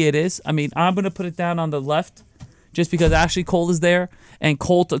 for me it is. I mean, I'm gonna put it down on the left, just because Ashley Cole is there, and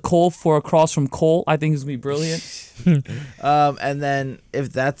Cole to Cole for a cross from Cole, I think is gonna be brilliant. And then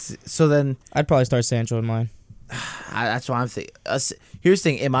if that's so, then I'd probably start Sancho in mine. that's why I'm thinking. Here's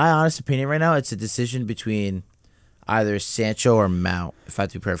the thing: in my honest opinion, right now, it's a decision between either Sancho or Mount. If I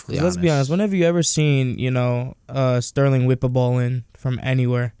have to be perfectly honest. Let's be honest. When have you ever seen Sterling whip a ball in from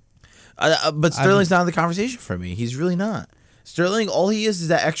anywhere? But Sterling's not in the conversation for me. He's really not. Sterling, all he is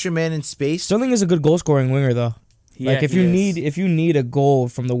that extra man in space. Sterling is a good goal scoring winger though. Like if he you need a goal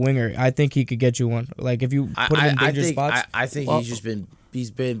from the winger, I think he could get you one. Like if you put him in dangerous spots. I think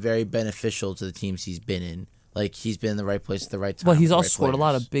he's been very beneficial to the teams he's been in. Like he's been in the right place at the right time. Well, he's with the also right scored a lot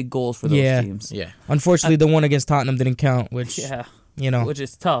players. of big goals for those Yeah. teams. Yeah. Unfortunately, the one against Tottenham didn't count, which Yeah, Which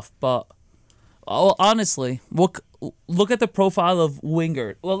is tough. But honestly, look at the profile of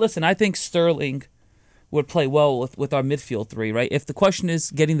Wingard. Well, listen, I think Sterling would play well with our midfield three, right? If the question is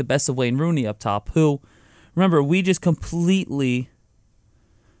getting the best of Wayne Rooney up top, who, remember, we just completely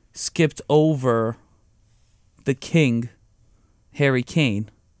skipped over the king, Harry Kane.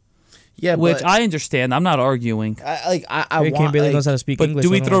 Yeah, Which but I understand. I'm not arguing. I Harry Kane want, barely like, knows how to speak But English. do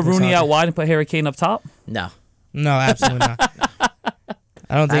we let throw alone play Rooney soccer. out wide and put Harry Kane up top? no. No, absolutely not.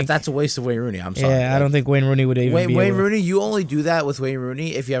 I don't think. That's a waste of Wayne Rooney. I'm sorry. Yeah, I don't think Wayne Rooney would even be Wayne able to- Rooney. You only do that with Wayne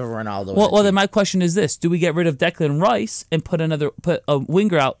Rooney if you have a Ronaldo. Well, then my question is this: do we get rid of Declan Rice and put a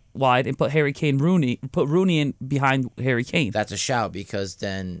winger out wide and put put Rooney in behind Harry Kane? That's a shout because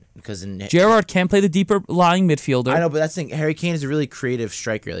in Gerrard can play the deeper lying midfielder. I know, but that's the thing. Harry Kane is a really creative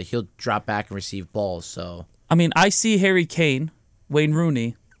striker. Like he'll drop back and receive balls. So I mean, I see Harry Kane, Wayne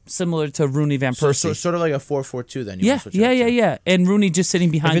Rooney, similar to Rooney Van Persie. sort of like a 4-4-2. Then you yeah, wanna switch it up to. yeah. And Rooney just sitting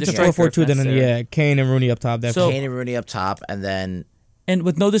If behind it's the a striker. 4-4-2, if then necessary. yeah, Kane and Rooney up top. Definitely. Kane and Rooney up top, and then And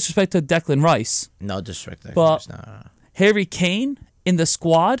with no disrespect to Declan Rice, no disrespect. there, But- no. Harry Kane in the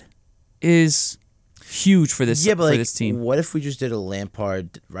squad is huge for this Yeah, but for like, this team. what if we just did a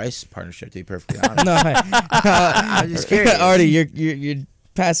Lampard Rice partnership? To be perfectly honest, No, I'm just curious. Artie, you're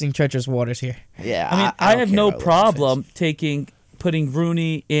passing treacherous waters here. Yeah, I mean, I don't have care no about Liverpool problem putting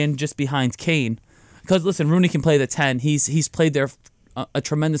Rooney in just behind Kane, because listen, Rooney can play the 10. He's played there a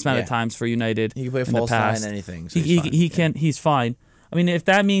tremendous amount of Yeah. times for United. He can play in the false nine, past. anything. So He he's fine. I mean, if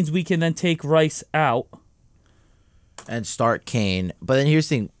that means we can then take Rice out, and start Kane. But then here's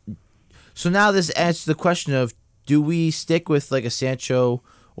the thing. So now this answers the question of, do we stick with like a Sancho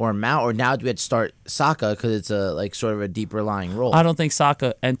or a Mount, or now do we have to start Saka because it's a like sort of a deeper lying role? I don't think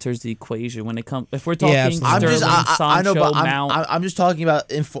Saka enters the equation when it comes. If we're talking absolutely. I'm Sterling, just I know, Sancho, but Mount. I'm just talking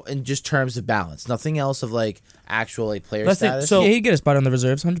about in just terms of balance. Nothing else of like actual like player Let's think- status. so- Yeah, he'd get a spot on the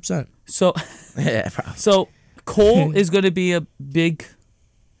reserves, 100%. So yeah, probably. So Cole is going to be a big.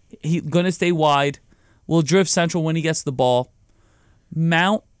 He's going to stay wide. Will drift central when he gets the ball.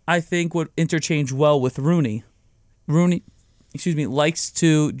 Mount, I think, would interchange well with Rooney. Rooney, likes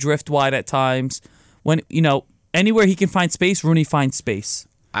to drift wide at times. When anywhere he can find space, Rooney finds space.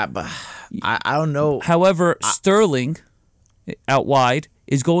 I don't know. However, Sterling, out wide,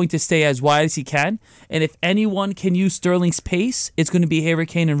 is going to stay as wide as he can. And if anyone can use Sterling's pace, it's going to be Harry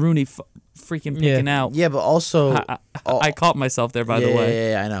Kane and Rooney freaking picking out. Yeah, but also I caught myself there, by the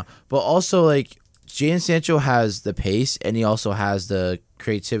way. Yeah, I know. But also, like, Jadon Sancho has the pace, and he also has the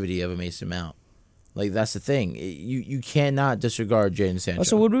creativity of a Mason Mount. Like, that's the thing. You cannot disregard Jadon Sancho.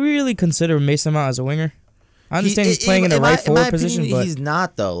 So would we really consider Mason Mount as a winger? I understand he's playing in the right forward position, but he's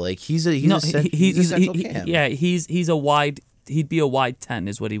not though. Like, he's a central cam. He's a wide. He'd be a wide 10,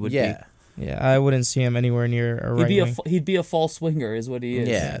 is what he would Yeah, yeah, I wouldn't see him anywhere near a be. right wing. He'd be a false winger, is what he is.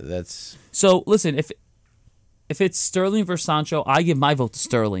 yeah. That's So listen, if it's Sterling versus Sancho, I give my vote to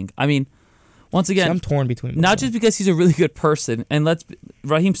Sterling. I mean, once See, again, I'm torn between both not of them. just because he's a really good person, and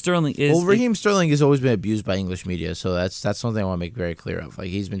Raheem Sterling is. well. Raheem Sterling has always been abused by English media, so that's something I want to make very clear of. Like,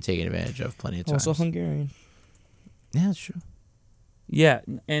 he's been taken advantage of plenty of times. Also Hungarian. Yeah, that's true. Yeah,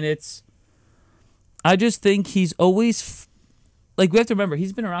 and it's. I just think he's always. Like, we have to remember,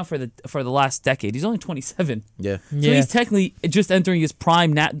 he's been around for the last decade. He's only 27. Yeah. So he's technically just entering his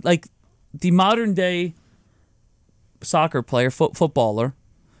prime. Like, the modern day soccer player, footballer,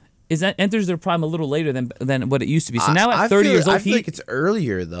 enters their prime a little later than what it used to be. So now at 30 years old, I feel like it's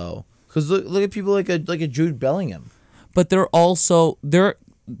earlier though, because look at people like a Jude Bellingham. but they're also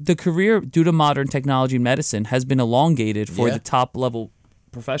the career, due to modern technology and medicine, has been elongated for Yeah. the top level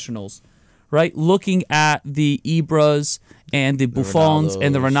professionals. right? Looking at the Ibras and the Buffons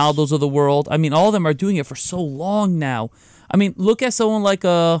and the Ronaldos of the world. I mean, all of them are doing it for so long now. I mean, look at someone like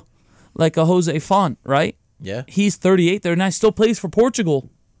a Jose Font, right? Yeah. He's 38 there, and he still plays for Portugal.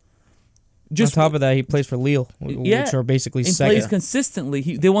 Just on top of that, he plays for Lille, which are basically and second. plays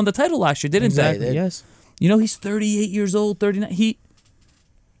consistently. They won the title last year, didn't Exactly. they? Yes. You know, he's 38 years old, 39.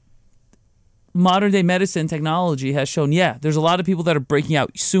 Modern day medicine technology has shown, there's a lot of people that are breaking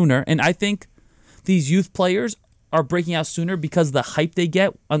out sooner, and I think these youth players are breaking out sooner because of the hype they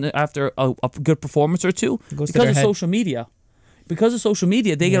get after a good performance or two, because of social media. Because of social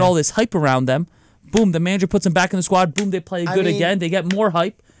media, they get all this hype around them. Boom, the manager puts them back in the squad. Boom, they play good again. They get more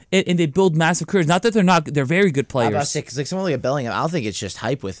hype. And they build massive careers. Not that they're not; they're very good players. I was about to say, because like someone like a Bellingham, I don't think it's just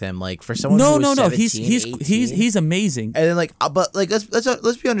hype with him. Like for someone, no, who was 17, he's amazing. And then like, but like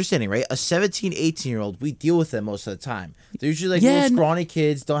let's be understanding, right? A 17, 18-year-old, we deal with them most of the time. They're usually like little scrawny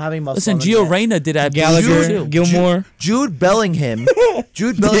kids, don't have any muscle. Listen, Gio Reyna did that. Gallagher, Gilmore, Jude Bellingham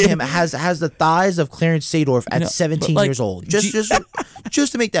has the thighs of Clarence Seedorf at 17 years old.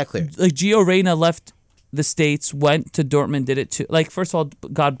 Just to make that clear. Like Gio Reyna left the States, went to Dortmund, did it too. Like, first of all,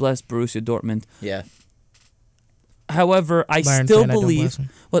 God bless Borussia Dortmund. Yeah. However, I still believe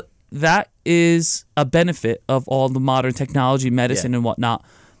that is a benefit of all the modern technology, medicine, and whatnot.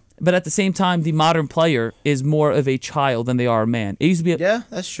 But at the same time, the modern player is more of a child than they are a man. It used to be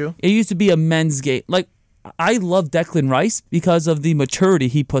that's true. It used to be a men's game. Like, I love Declan Rice because of the maturity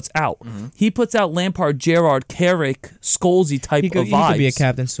he puts out. Mm-hmm. He puts out Lampard, Gerrard, Carrick, Scholesy type of vibes. He could be a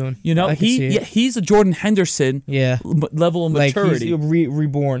captain soon. You know, he's a Jordan Henderson level of maturity. Like he's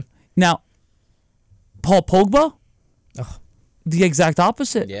reborn. Now, Paul Pogba, the exact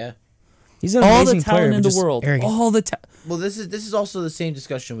opposite. Yeah. He's an amazing player. All the talent in the world. All the Well, this is also the same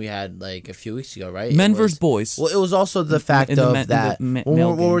discussion we had like a few weeks ago, right? Men versus boys. Well, it was also the fact when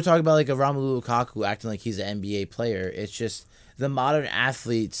we're talking about like a Romelu Lukaku acting like he's an NBA player. It's just the modern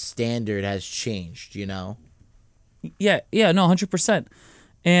athlete standard has changed, you know? Yeah, no, 100%.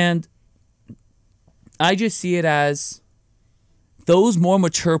 And I just see it as those more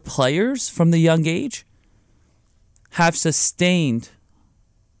mature players from the young age have sustained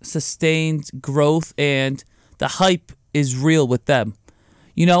growth, and the hype is real with them.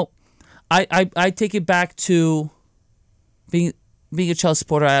 You know, I take it back to being a Chelsea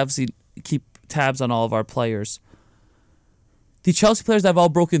supporter. I obviously keep tabs on all of our players. The Chelsea players that have all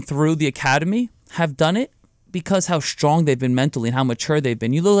broken through the academy have done it because how strong they've been mentally and how mature they've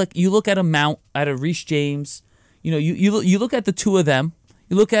been. You look at a Mount, at a Reece James. You know, you look at the two of them.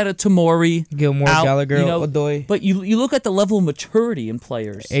 You look at a Tamori, Gilmore, Gallagher, Odoi. But you look at the level of maturity in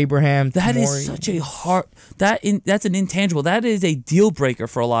players. Abraham, that Tamori. is such a hard. That's an intangible. That is a deal breaker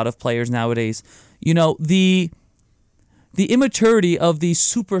for a lot of players nowadays. You know, the immaturity of these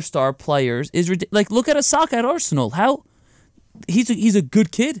superstar players is ridiculous. Like, look at Asaka at Arsenal. How he's a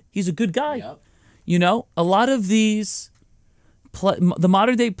good kid. He's a good guy. Yep. You know, a lot of these the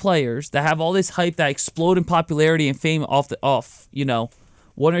modern day players that have all this hype that explode in popularity and fame off. You know,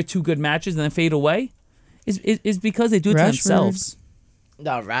 one or two good matches and then fade away, is because they do it to themselves.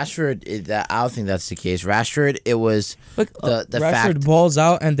 No, Rashford. I don't think that's the case. Rashford, it was the Rashford fact. balls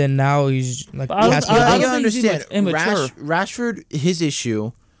out and then now he's like. I don't understand. Rashford, his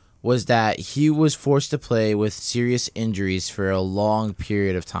issue was that he was forced to play with serious injuries for a long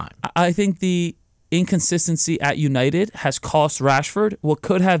period of time. I think the inconsistency at United has cost Rashford what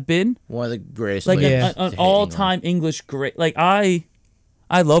could have been one of the greatest, like an all-time English great. Like I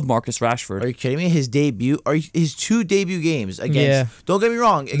love Marcus Rashford. Are you kidding me? His debut, his two debut games against. Don't get me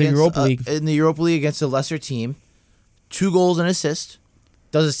wrong. Against, the Europa League. In the Europa League against a lesser team, 2 goals and assist.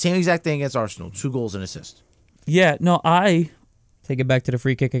 Does the same exact thing against Arsenal. 2 goals and assist. Yeah. No. Take it back to the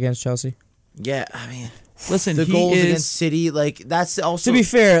free kick against Chelsea. Yeah. I mean, listen. The goals against City, like that's also. To be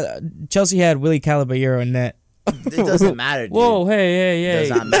fair, Chelsea had Willie Caballero in net. It doesn't matter, dude. Whoa, hey. It does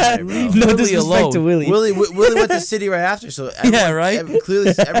not matter, bro. No disrespect to Willie. Willie went to City right after, so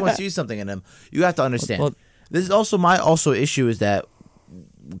clearly everyone sees something in him. You have to understand. This is also my issue is that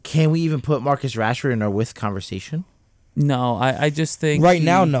can we even put Marcus Rashford in our with conversation? No, I just think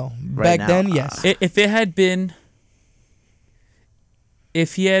now, no. Back then, yes. If it had been,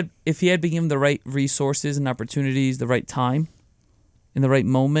 if he had been given the right resources and opportunities, the right time, in the right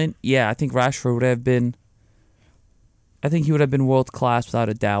moment, I think Rashford would have been. I think he would have been world class without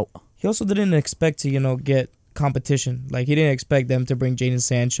a doubt. He also didn't expect to, get competition. Like he didn't expect them to bring Jadon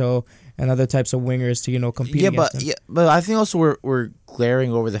Sancho and other types of wingers to compete against him. But I think also we're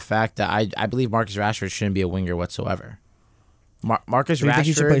glaring over the fact that I believe Marcus Rashford shouldn't be a winger whatsoever. Marcus Do you think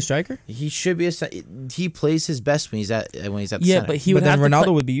he should play Rashford. striker? He should be he plays his best when he's at the Yeah, center. but he But would then have Ronaldo to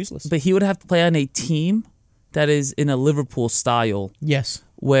play, would be useless. but he would have to play on a team that is in a Liverpool style Yes.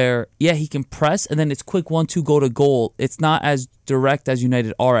 where he can press and then it's quick 1-2 go to goal. It's not as direct as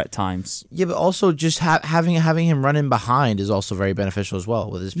United are at times. Yeah, but also just having him run in behind is also very beneficial as well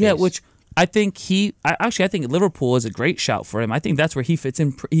with his pace. Yeah, which I think I think Liverpool is a great shout for him. I think that's where he fits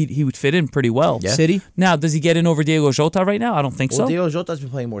in. He would fit in pretty well. Yeah. City. Now, does he get in over Diego Jota right now? I don't think Well, so. Diego Jota's been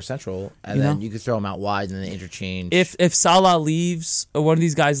playing more central, and You then know? you could throw him out wide and then interchange. If Salah leaves or one of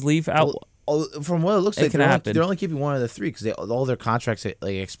these guys leave out, From what it looks It like, can they're only, happen. they're only keeping one of the three because all their contracts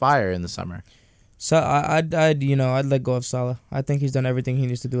expire in the summer. So I'd let go of Salah. I think he's done everything he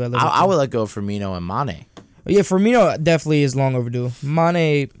needs to do at Liverpool. I would let go of Firmino and Mane. Yeah, Firmino definitely is long overdue.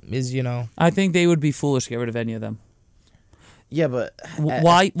 Mane is, I think they would be foolish to get rid of any of them. Yeah, but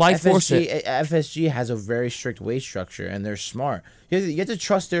Why force FSG, it? FSG has a very strict wage structure, and they're smart. You have to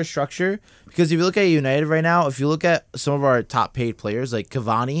trust their structure because if you look at United right now, if you look at some of our top paid players, like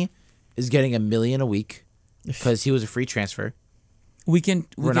Cavani is getting $1 million a week because he was a free transfer. We can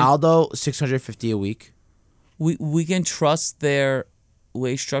Ronaldo $650 a week. we can trust their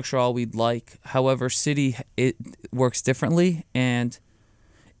wage structure all we'd like. However, City it works differently, and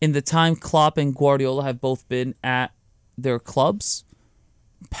in the time Klopp and Guardiola have both been at their clubs,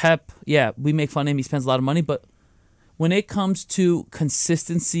 Pep, we make fun of him. He spends a lot of money, but when it comes to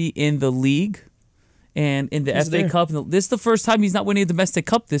consistency in the league and in the He's FA there. Cup, this is the first time he's not winning a domestic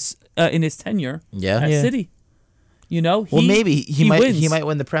cup this in his tenure Yeah. at Yeah. City. Well, maybe he might wins. he might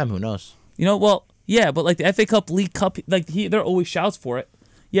win the Prem. Who knows? But like the FA Cup, League Cup, there always shouts for it.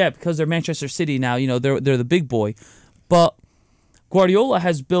 Yeah, because they're Manchester City now. They're the big boy. But Guardiola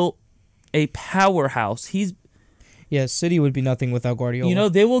has built a powerhouse. Yeah, City would be nothing without Guardiola.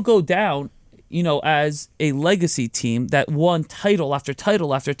 They will go down, as a legacy team that won title after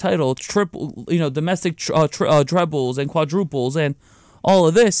title after title, triple, domestic trebles and quadruples and all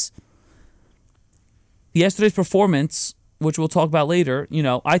of this. Yesterday's performance, which we'll talk about later,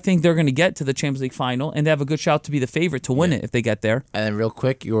 I think they're going to get to the Champions League final and they have a good shot to be the favorite to win it if they get there. And then real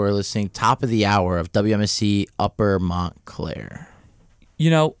quick, you're listening top of the hour of WMSC Upper Montclair.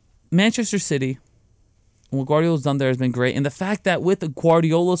 Manchester City, what Guardiola's done there has been great. And the fact that with a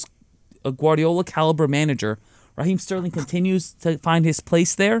Guardiola caliber manager, Raheem Sterling continues to find his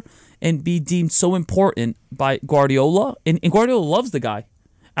place there and be deemed so important by Guardiola. And Guardiola loves the guy.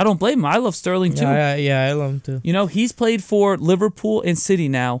 I don't blame him. I love Sterling too. I love him too. He's played for Liverpool and City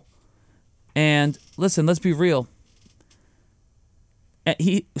now. And listen, let's be real.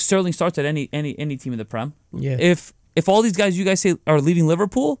 Sterling starts at any team in the Prem. Yeah. If all these guys you guys say are leaving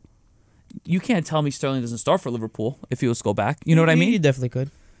Liverpool, you can't tell me Sterling doesn't start for Liverpool if he was to go back. You know what I mean? He definitely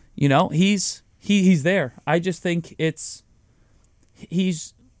could. He's there. I just think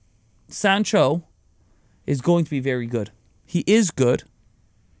Sancho is going to be very good. He is good.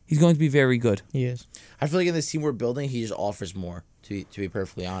 He's going to be very good. He is. I feel like in this team we're building, he just offers more. To be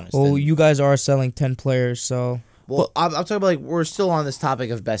perfectly honest. Well, And- you guys are selling 10 players, so Well, I'm talking about we're still on this topic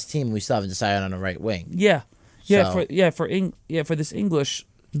of best team. We still haven't decided on a right wing. Yeah. So- For this English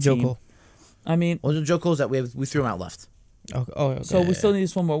team. Joko. I mean, Well, Joe Cole's that we threw him out left. Okay. so we still need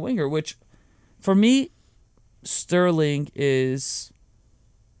this one more winger, which for me, Sterling gets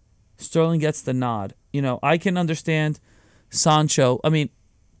the nod. I can understand Sancho. I mean,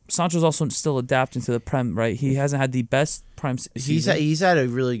 Sancho's also still adapting to the Prem, right? He hasn't had the best Prem season. He's had a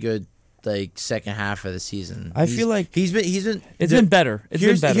really good second half of the season. I feel like he's been It's been better.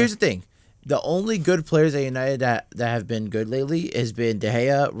 Here's the thing. The only good players at United that have been good lately has been De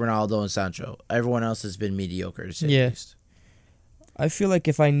Gea, Ronaldo, and Sancho. Everyone else has been mediocre to say the Yeah. least. I feel like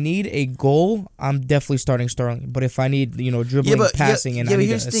if I need a goal, I'm definitely starting Sterling. But if I need, dribbling, passing, and I but need an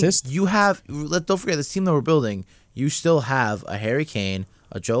here's the thing. assist, Don't forget this team that we're building. You still have a Harry Kane,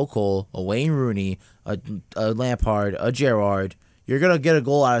 a Joe Cole, a Wayne Rooney, a Lampard, a Gerrard. You're gonna get a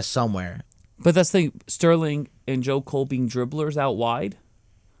goal out of somewhere. But that's the thing. Sterling and Joe Cole being dribblers out wide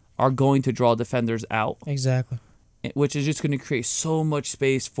are going to draw defenders out, exactly. which is just going to create so much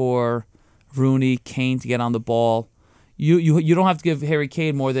space for Rooney, Kane to get on the ball. You don't have to give Harry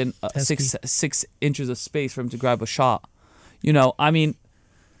Kane more than 6 inches of space for him to grab a shot. I mean,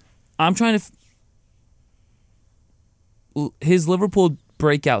 I'm trying to. His Liverpool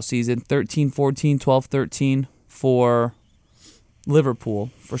breakout season, 13-14, 12-13 for Liverpool,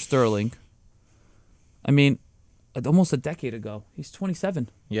 for Sterling. I mean, almost a decade ago. He's 27.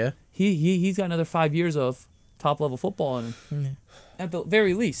 Yeah. He's got another 5 years of top-level football in him, Yeah. at the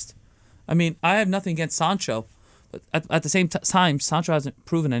very least. I mean, I have nothing against Sancho. at the same time, Sancho hasn't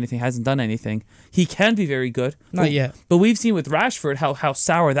proven anything, hasn't done anything. He can be very good. Not yet. But we've seen with Rashford how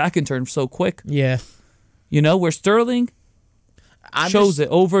sour that can turn so quick. Yeah. You know, where Sterling shows it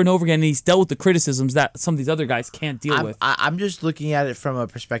over and over again, and he's dealt with the criticisms that some of these other guys can't deal with. I'm just looking at it from a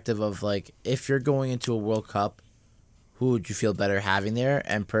perspective of, like, if you're going into a World Cup, who would you feel better having there?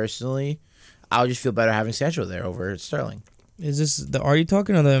 And personally, I would just feel better having Sancho there over Sterling. Is this the Artie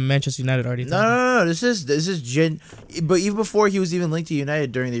talking or the Manchester United Artie talking? No. This is But even before he was even linked to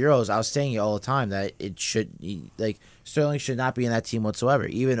United during the Euros, I was saying it all the time that Sterling should not be in that team whatsoever,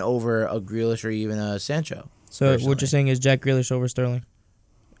 even over a Grealish or even a Sancho. So personally. what you're saying is Jack Grealish over Sterling?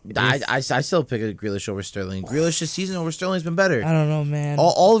 I still pick a Grealish over Sterling. Grealish this season over Sterling's been better. I don't know, man.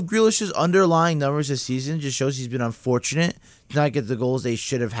 All of Grealish's underlying numbers this season just shows he's been unfortunate to not get the goals they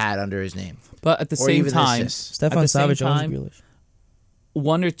should have had under his name. But at the same time, Stefan Savic owns Grealish.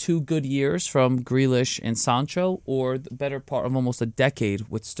 1 or 2 good years from Grealish and Sancho, or the better part of almost a decade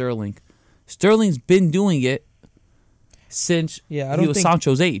with Sterling. Sterling's been doing it since he was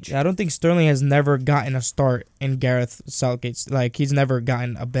Sancho's age. Yeah, I don't think Sterling has never gotten a start in Gareth Southgate's. Like, he's never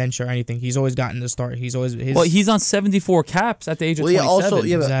gotten a bench or anything. He's always gotten the start. He's always he's on 74 caps at the age of 27.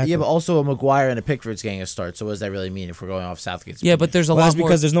 But also a Maguire and a Pickford's getting a start. So what does that really mean if we're going off Southgate's? Yeah, but there's a lot that's more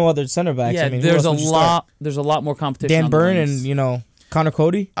because there's no other center backs. Yeah, I mean, there's a lot more competition. Dan on the Burn wings. and Connor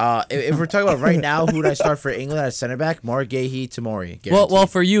Cody. If we're talking about right now, who would I start for England at center back? Mark Gahey, Tomori. Well,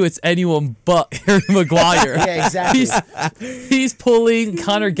 for you, it's anyone but Harry Maguire. Yeah, exactly. He's pulling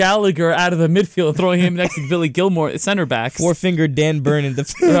Conor Gallagher out of the midfield and throwing him next to Billy Gilmore at center backs. 4-finger Dan Burn in the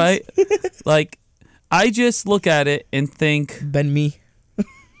right? Like, I just look at it and think Ben Mee.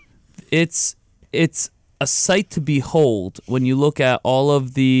 it's a sight to behold when you look at all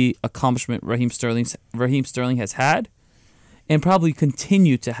of the accomplishment Raheem Sterling has had and probably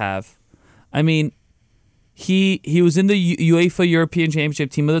continue to have. I mean, he was in the UEFA European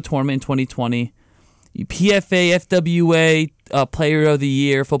Championship Team of the Tournament in 2020. PFA, FWA, Player of the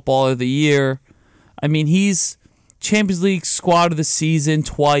Year, Footballer of the Year. I mean, he's Champions League Squad of the Season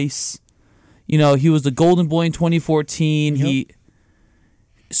twice. You know, he was the Golden Boy in 2014. Yep.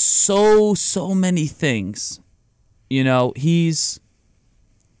 So many things. You know, he's...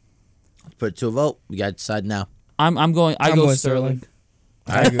 Let's put it to a vote. We got to decide now. I'm going Sterling.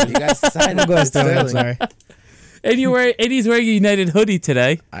 I agree. You guys decide. I'm going Sterling. I'm sorry. And he's wearing a United hoodie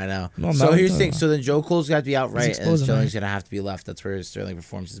today. I know. No, so no, here's no, the thing. no. So then Joe Cole's got to be out right, and exposing Sterling's him. going to have to be left. That's where Sterling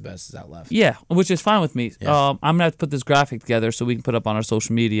performs his best, is out left. Yeah, which is fine with me. Yeah. I'm going to have to put this graphic together so we can put up on our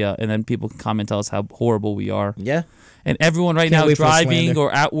social media, and then people can comment, tell us how horrible we are. Yeah. And everyone right Can't now wait for the driving slander.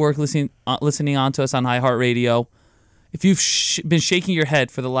 or at work listening on to us on iHeartRadio, if you've been shaking your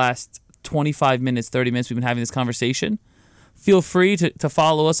head for the last 25 minutes, 30 minutes we've been having this conversation, feel free to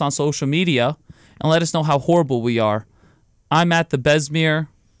follow us on social media and let us know how horrible we are. I'm at the Besmere,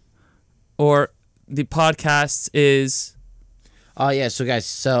 or the podcast is... Yeah, so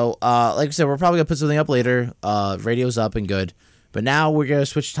guys, like I said, we're probably going to put something up later. Radio's up and good. But now we're going to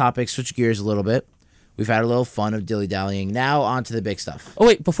switch topics, switch gears a little bit. We've had a little fun of dilly-dallying. Now on to the big stuff. Oh,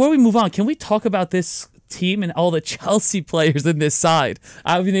 wait, before we move on, can we talk about this team and all the Chelsea players in this side?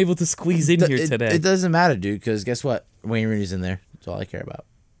 I've been able to squeeze in here today. It doesn't matter, dude, because guess what? Wayne Rooney's in there. That's all I care about.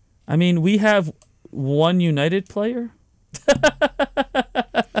 I mean, we have one United player. A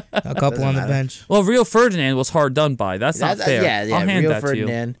couple Doesn't on the matter. bench. Well, Rio Ferdinand was hard done by. That's not fair. Yeah, I'll hand Rio that to you.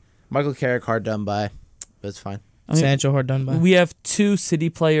 Ferdinand. Michael Carrick, hard done by. That's fine. I mean, Sancho hard done by. we have 2 City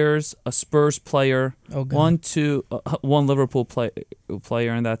players, a Spurs player, Oh, God. one Liverpool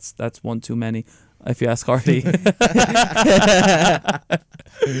player, and that's one too many, if you ask Hardy.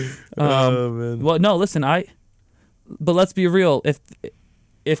 Man. Well, no, listen, but let's be real.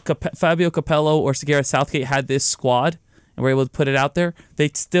 If Fabio Capello or Gareth Southgate had this squad and were able to put it out there,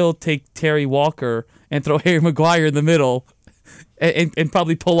 they'd still take Terry Walker and throw Harry Maguire in the middle, and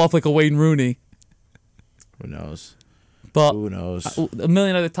probably pull off like a Wayne Rooney. Who knows? But Who knows? a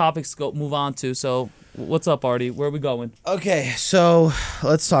million other topics to move on to. So, what's up, Artie? Where are we going? Okay, so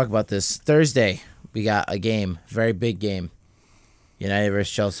let's talk about this. Thursday, we got a game, very big game. United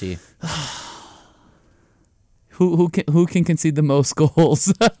versus Chelsea. Who can concede the most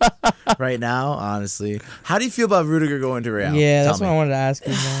goals? Right now, honestly. How do you feel about Rudiger going to Real? Yeah, Tell that's me. what I wanted to ask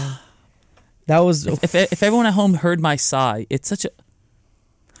you, man. That was if everyone at home heard my sigh, it's such a...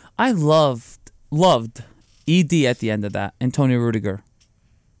 I loved ED at the end of that, Antonio Rudiger.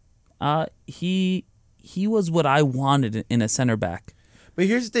 He was what I wanted in a center back. But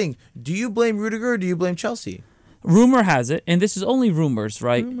here's the thing. Do you blame Rudiger or do you blame Chelsea? Rumor has it, and this is only rumors,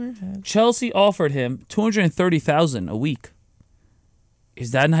 right? Rumor has- Chelsea offered him $230,000 a week.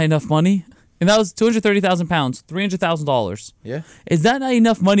 Is that not enough money? And that was 230,000 pounds, $300,000. Yeah. Is that not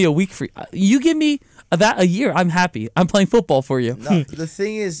enough money a week for you? You give me that a year, I'm happy. I'm playing football for you. No, the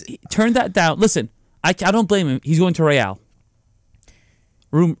thing is, Turn that down. Listen, I don't blame him. He's going to Real.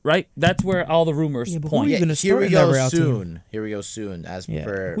 Right? That's where all the rumors Yeah, but who point. are you gonna here start we in that go Real team? soon. Here we go soon. As Yeah.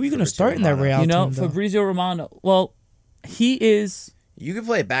 per Who are you gonna Fabrizio start in that Romano. Real You know, team, though? Fabrizio Romano. Well, he is. You could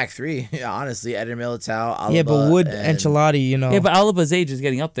play back three. Honestly, Eder Militao, Alaba, Yeah, but would and Ancelotti, Yeah, but Alaba's age is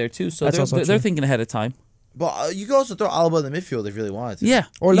getting up there too, so That's also they're true. thinking ahead of time. But you could also throw Alaba in the midfield if you really wanted to. Yeah,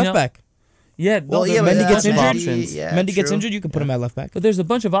 or you left know- back. Yeah, Well, no, yeah, there- Mendy but gets there's injured. options. Yeah, Mendy gets true. injured, you can put him at left back. But there's a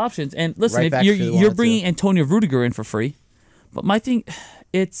bunch of options. And listen, Right if back if you you're wanted bringing to. Antonio Rudiger in for free, but my thing,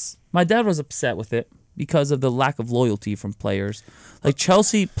 it's my dad was upset with it because of the lack of loyalty from players. Like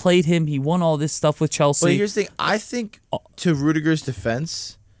Chelsea played him, he won all this stuff with Chelsea. But here's the thing. I think to Rudiger's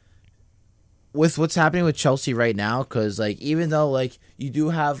defense, with what's happening with Chelsea right now, because like even though like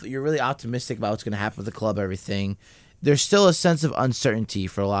you're really optimistic about what's going to happen with the club, everything, there's still a sense of uncertainty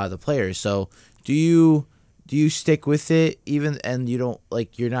for a lot of the players. So do you stick with it even and you don't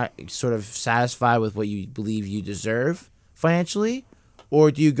like you're not sort of satisfied with what you believe you deserve financially, or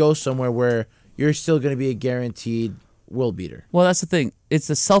do you go somewhere where you're still going to be a guaranteed world beater? Well, that's the thing. It's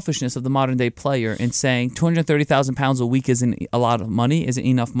the selfishness of the modern day player in saying 230,000 pounds a week isn't a lot of money, isn't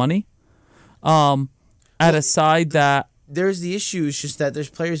enough money. At a side that There's the issue. It's just that there's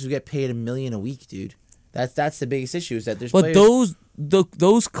players who get paid $1 million a week, dude. That's the biggest issue. Is that there's but players.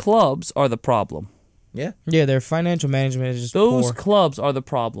 those clubs are the problem. Yeah, Yeah, their financial management is just Those poor. clubs are the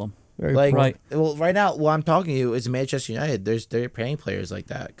problem. Very like poor. Right. Well, right now, what I'm talking to you is Manchester United. They're paying players like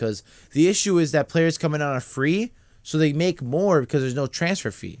that because the issue is that players come in on a free, so they make more because there's no transfer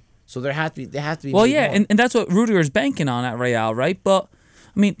fee. So they have to be. Well, made yeah, more. and that's what Rudiger's banking on at Real, right? But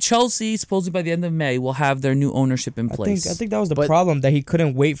I mean, Chelsea supposedly by the end of May will have their new ownership in place. I think that was the But- problem, that he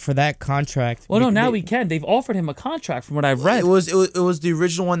couldn't wait for that contract. Well, no, They- now they- he can. They've offered him a contract, from what I've read. it was the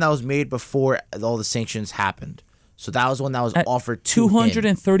original one that was made before all the sanctions happened. So that was one that was At offered to him.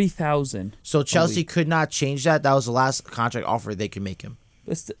 230,000. So Chelsea could not change that. That was the last contract offer they could make him.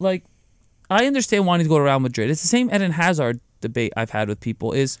 Like, I understand wanting to go to Real Madrid. It's the same Eden Hazard debate I've had with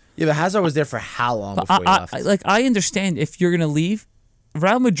people. Is Yeah, but Hazard was there for how long but before he left? I understand if you're gonna leave.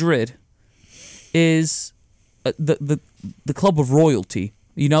 Real Madrid is the club of royalty.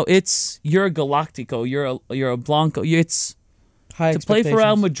 You know, you're a Galactico, you're a Blanco. It's high to play for Real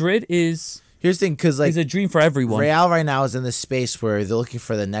expectations. Madrid is Here's the thing, because like a dream for everyone. Real right now is in this space where they're looking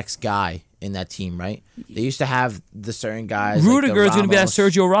for the next guy in that team, right? They used to have the certain guys. Rudiger is going to be that Ramos.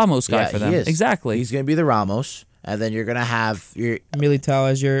 Sergio Ramos guy Yeah, for them. he is. Exactly. He's going to be the Ramos, and then you're going to have your. Militao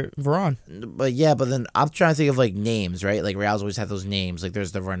as your Varane. But yeah, but then I'm trying to think of like names, right? Like Real's always had those names. Like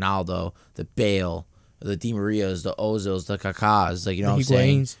there's the Ronaldo, the Bale, the Di Marias, the Ozils, the Kakas. Like you know what I'm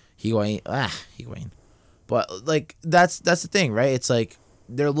saying? Higuain. But like that's the thing, right? It's like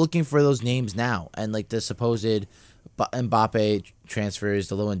they're looking for those names now, and like the supposed Mbappe transfers,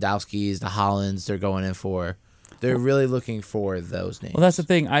 the Lewandowskis, the Hollands, they're going in for. They're really looking for those names. Well, that's the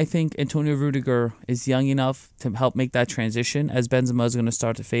thing. I think Antonio Rudiger is young enough to help make that transition as Benzema is going to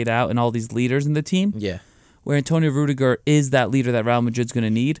start to fade out and all these leaders in the team. Yeah. Where Antonio Rudiger is that leader that Real Madrid's going to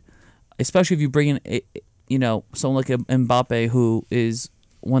need, especially if you bring in, someone like Mbappe who is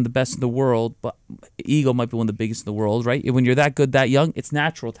one of the best in the world, but ego might be one of the biggest in the world, right? When you're that good, that young, it's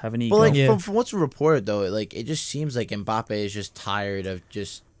natural to have an ego. But like Yeah. from what's reported though, it just seems like Mbappe is just tired of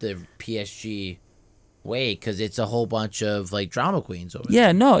just the PSG way because it's a whole bunch of like drama queens over there.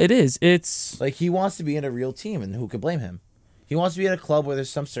 Yeah, no, it is. It's Like he wants to be in a real team, and who could blame him? He wants to be at a club where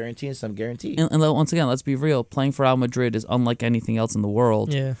there's some certainty and some guarantee. and once again, let's be real. Playing for Real Madrid is unlike anything else in the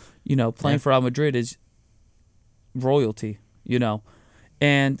world. Yeah. Playing Yeah. for Real Madrid is royalty.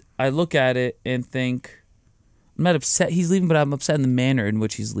 And I look at it and think, I'm not upset he's leaving, but I'm upset in the manner in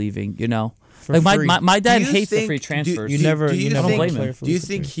which he's leaving. For Like free. my dad Do you hates the think- free do- transfers. You never- do you you never think, blame him. player for Do you for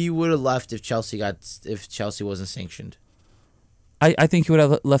think free. he would have left if Chelsea wasn't sanctioned? I think he would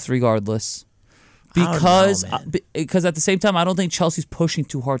have left regardless. I don't know, Because man. at the same time, I don't think Chelsea's pushing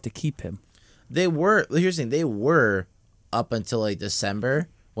too hard to keep him. They were. Here's the thing. They were up until like December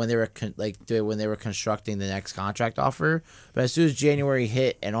when they were when they were constructing the next contract offer. But as soon as January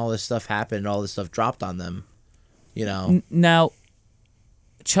hit and all this stuff happened, and all this stuff dropped on them. Now,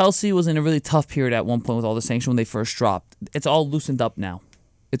 Chelsea was in a really tough period at one point with all the sanctions when they first dropped. It's all loosened up now.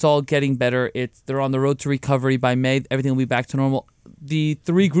 It's all getting better. They're on the road to recovery. By May, everything will be back to normal. The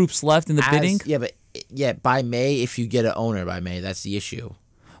 3 groups left in the bidding. By May, if you get an owner by May, that's the issue.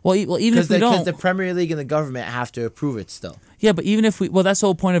 Well, even if we Because don't, the Premier League and the government have to approve it still. yeah. But even if that's the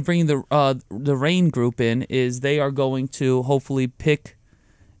whole point of bringing the Rain group in is they are going to hopefully pick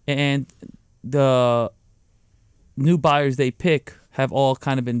and the new buyers they pick have all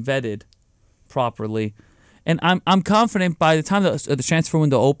kind of been vetted properly. And I'm confident by the time the transfer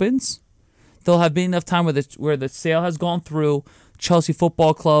window opens, there'll have been enough time where the sale has gone through. Chelsea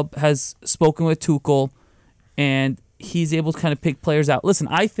Football Club has spoken with Tuchel, and he's able to kind of pick players out. Listen,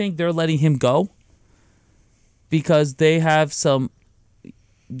 I think they're letting him go because they have first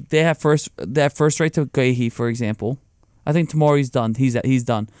right to Guehi, for example. I think Tomori's done. He's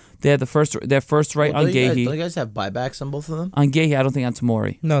done. They have their first right on Guehi. Don't you guys have buybacks on both of them? On Guehi, I don't think on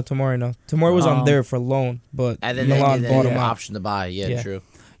Tomori. No, Tomori, no. Tomori was on there for loan, but And then Milan bought him out. option to buy. Yeah, true.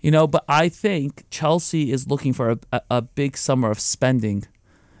 But I think Chelsea is looking for a big summer of spending.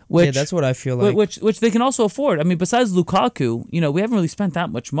 Which, that's what I feel like. Which they can also afford. I mean, besides Lukaku, we haven't really spent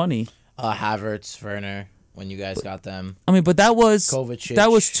that much money. Havertz, Werner, when you guys got them. I mean, but that was Kovacic. That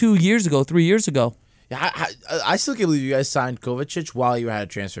was 2 years ago, 3 years ago. Yeah, I still can't believe you guys signed Kovacic while you had a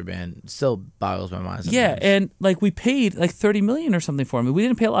transfer ban. It still boggles my mind sometimes. Yeah, and we paid like 30 million or something for him. We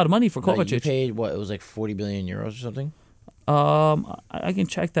didn't pay a lot of money for Kovacic. You paid what? It was like 40 billion euros or something. I can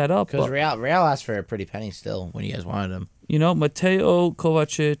check that up. Because Real asked for a pretty penny still when you guys wanted him. Mateo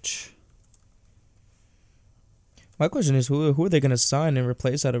Kovacic. My question is, who are they going to sign and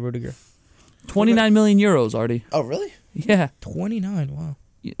replace out of Rudiger? 29 million euros, Artie. Oh, really? Yeah. 29, wow.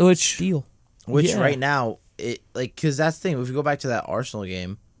 Which Deal. Which right now, because that's the thing. If we go back to that Arsenal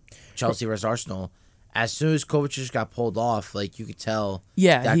game, Chelsea versus Arsenal, as soon as Kovacic got pulled off, you could tell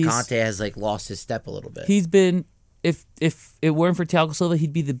that Conte has lost his step a little bit. He's been, if it weren't for Thiago Silva,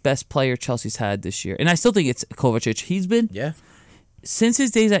 he'd be the best player Chelsea's had this year. And I still think it's Kovacic. He's been, since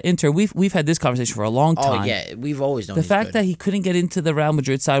his days at Inter, we've had this conversation for a long time. Oh, yeah, we've always known the fact that he couldn't get into the Real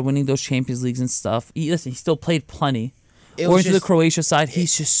Madrid side, winning those Champions Leagues and stuff. He still played plenty. Or into the Croatia side,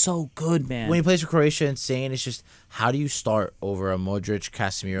 he's just so good, man. When he plays for Croatia, insane. It's just, how do you start over a Modric,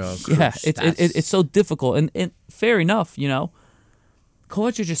 Casemiro, Kroos? Yeah, it's so difficult, and fair enough,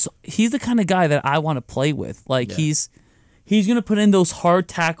 Kovacic he's the kind of guy that I want to play with. He's gonna put in those hard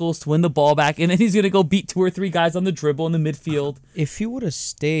tackles to win the ball back, and then he's gonna go beat 2 or 3 guys on the dribble in the midfield. If he would have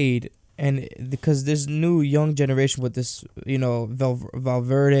stayed, and because this new young generation with this,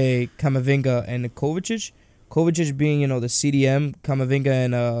 Valverde, Camavinga, and Kovacic being, the CDM, Camavinga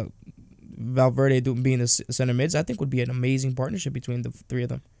and Valverde being the center mids, I think would be an amazing partnership between the 3 of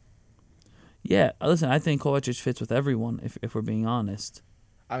them. Yeah, listen, I think Kovacic fits with everyone, if we're being honest.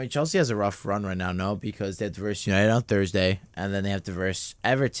 I mean, Chelsea has a rough run right now, no? Because they have to verse United on Thursday, and then they have to verse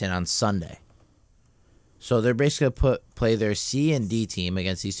Everton on Sunday. So they're basically going to play their C and D team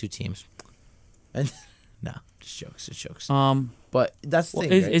against these 2 teams. And no, just jokes. But that's the thing,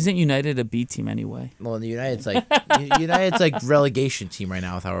 right? Isn't United a B team anyway? Well, the United's relegation team right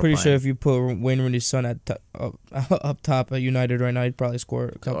now with how we're Pretty playing. sure if you put Wayne Rooney's son up top at United right now, he'd probably score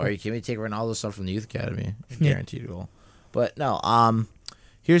a couple. Or you can't take Ronaldo's son from the youth academy, guaranteed goal. But no,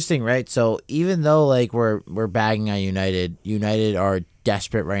 here's the thing, right? So even though we're bagging on United are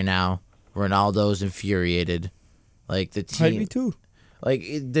desperate right now. Ronaldo's infuriated. The team. Me too.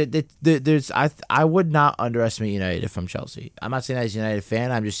 There's I would not underestimate United if I'm Chelsea. I'm not saying as a United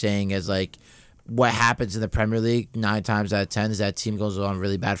fan. I'm just saying as what happens in the Premier League 9 times out of 10 is that team goes on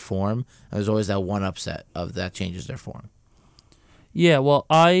really bad form. And there's always that one upset of that changes their form. Yeah, well,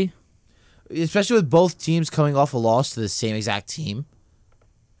 especially with both teams coming off a loss to the same exact team.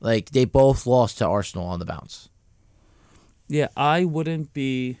 They both lost to Arsenal on the bounce. Yeah, I wouldn't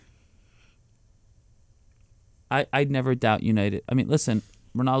be. I'd never doubt United. I mean, listen,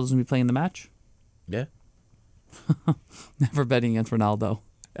 Ronaldo's going to be playing the match. Yeah. Never betting against Ronaldo.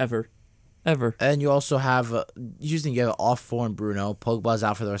 Ever. And you also have, usually you have off-form Bruno. Pogba's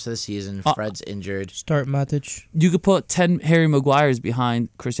out for the rest of the season. Fred's injured. Start Matic. You could put 10 Harry Maguires behind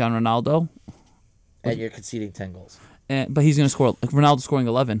Cristiano Ronaldo. And you're conceding 10 goals. But he's going to score. Ronaldo's scoring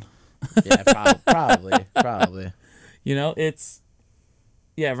 11. Yeah, probably. It's...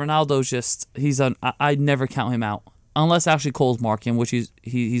 Yeah, Ronaldo's just I'd never count him out unless actually Cole's marking, which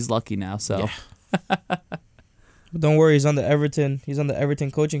he's lucky now. So, but don't worry, he's on the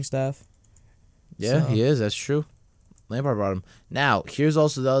Everton coaching staff. Yeah, he is. That's true. Lampard brought him. Now, here's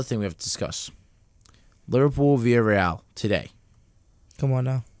also the other thing we have to discuss: Liverpool via Real today. Come on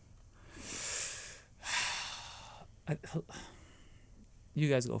now. You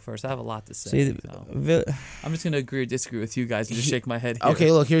guys go first. I have a lot to say. I'm just going to agree or disagree with you guys and just shake my head here.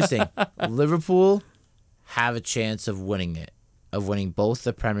 Okay, look, here's the thing. Liverpool have a chance of winning both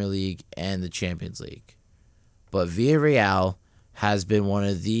the Premier League and the Champions League. But Villarreal has been one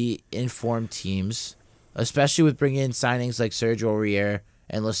of the informed teams, especially with bringing in signings like Sergio Aurier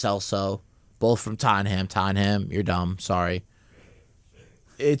and Lo Celso, both from Tottenham. Tottenham, you're dumb. Sorry.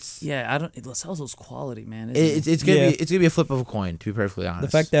 it's Yeah, I don't. Lo Celso's quality, man. it's gonna be a flip of a coin, to be perfectly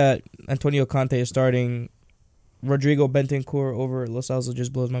honest. The fact that Antonio Conte is starting Rodrigo Bentancur over Lo Celso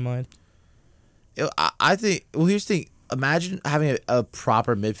just blows my mind. I think. Well, here's the thing. Imagine having a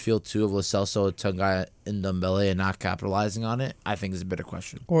proper midfield two of Lo Celso, Tonga, and Ndombele and not capitalizing on it. I think is a better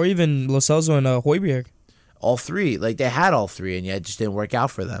question. Or even Lo Celso and Højbjerg. All three, like they had all three, and yet it just didn't work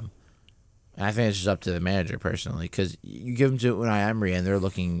out for them. And I think it's just up to the manager personally, because you give them to Unai Emery, and they're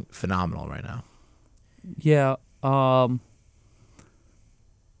looking phenomenal right now. Yeah. Unai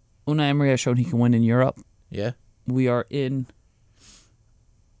Emery has shown he can win in Europe. Yeah. We are in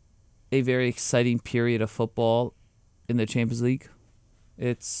a very exciting period of football in the Champions League.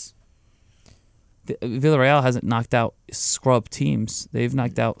 Villarreal hasn't knocked out scrub teams. They've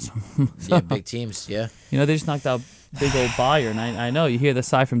knocked out some Big teams. Yeah. they just knocked out big old Bayern. I know you hear the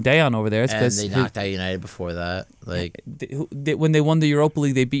sigh from Dayon over there. It's And they knocked out United before that. Like when they won the Europa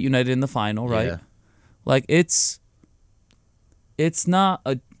League, they beat United in the final, right? Yeah. Like it's not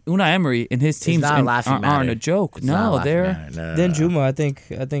a Unai Emery and his teams not a laughing aren't matter. a joke. It's not a No, laughing they're matter. No. Dan Juma, I think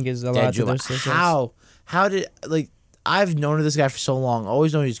is a lot to their Danjuma. success. How did I've known this guy for so long,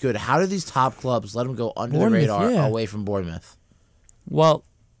 always known he's good. How did these top clubs let him go under Bournemouth, the radar yeah. away from Bournemouth? well.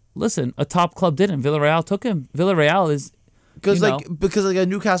 Listen, a top club didn't. Villarreal took him. Villarreal is Because You because a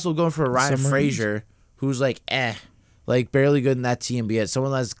Newcastle going for a Ryan Summer. Fraser, who's barely good in that team, but yet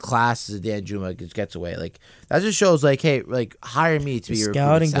someone that has class as a Dan Juma just gets away. Like that just shows hey, hire me to The be your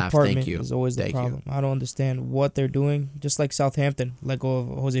scouting recruiting staff. department Thank you. is always the Thank you. problem. I don't understand what they're doing. Just like Southampton, let go of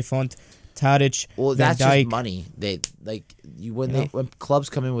Jose Font, Tadic, Well, Van that's Dijk. just money. When clubs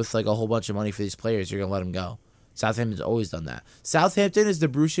come in with a whole bunch of money for these players, you're gonna let them go. Southampton's always done that. Southampton is the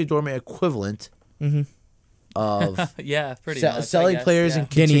Borussia Dortmund equivalent Mhm. of yeah, pretty much, I selling guess, players yeah. and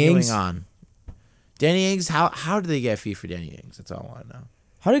Danny continuing Ings. on. Danny Ings, how did they get a fee for Danny Ings? That's all I want to know.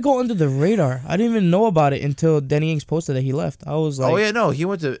 How did it go under the radar? I didn't even know about it until Danny Ings posted that he left. I was like, Oh yeah, no, he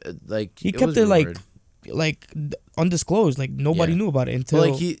went to he kept was it rumored. undisclosed. Like nobody Yeah. knew about it until.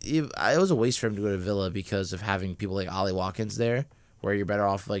 Well, it was a waste for him to go to Villa because of having people like Ollie Watkins there, where you're better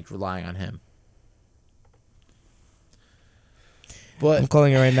off relying on him. I'm But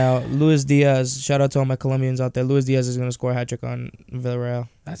calling it right now. Luis Diaz. Shout out to all my Colombians out there. Luis Diaz is gonna score a hat trick on Villarreal.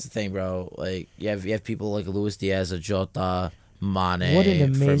 that's the thing, bro. You have people like Luis Diaz, Jota, Mane, What an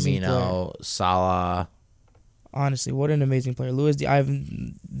amazing Firmino, Salah. Honestly, what an amazing player, Luis Diaz.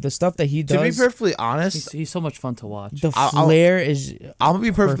 The stuff that he does. To be perfectly honest, He's so much fun to watch. the I'll- flair is. I'm gonna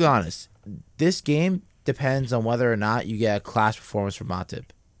be perfectly perfect. honest. This game depends on whether or not you get a class performance from Matip.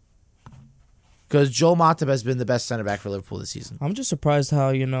 Because Joel Matip has been the best center back for Liverpool this season. I'm just surprised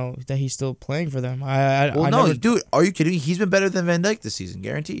how that he's still playing for them. I never, Dude, are you kidding me? He's been better than Van Dijk this season,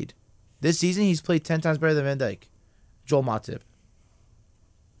 guaranteed. This season, he's played 10 times better than Van Dijk. Joel Matip.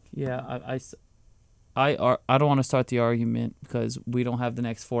 Yeah, I don't want to start the argument because we don't have the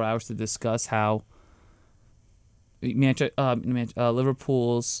next 4 hours to discuss how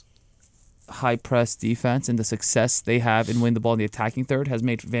Liverpool's high press defense and the success they have in winning the ball in the attacking third has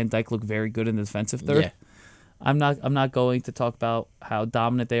made Van Dijk look very good in the defensive third. Yeah. I'm not going to talk about how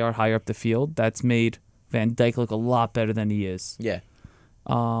dominant they are higher up the field. That's made Van Dijk look a lot better than he is. Yeah.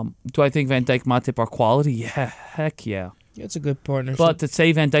 Do I think Van Dijk, Matip are quality? Yeah, heck yeah. It's a good partnership. But to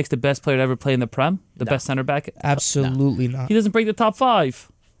say Van Dijk's the best player to ever play in the Prem, the best center back, absolutely not. he doesn't break the top 5.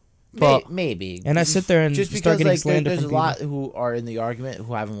 But Maybe. And I sit there and Just start because getting slander there's a from lot people. who are in the argument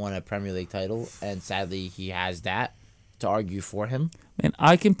who haven't won a Premier League title, and sadly he has that to argue for him. man,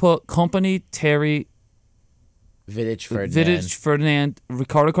 I can put Company, Terry, Vidic, Ferdinand,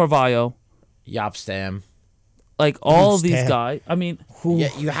 Ricardo Carvalho, Jaap Stam. like all of these Stam. guys. I mean, Yeah,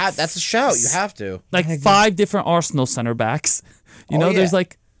 you have. That's a shout. You have to. like Heck, 5 different Arsenal center backs. You know, yeah. there's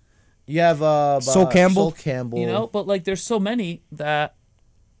like, You have Sol Campbell. Sol Campbell. you know, but like there's so many that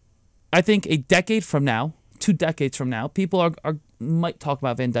I think a decade from now, 2 decades from now, people are might talk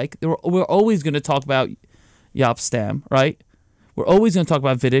about Van Dijk. We're always going to talk about Jaap Stam, right? We're always going to talk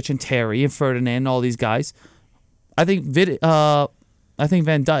about Vidic and Terry and Ferdinand and all these guys. I think Van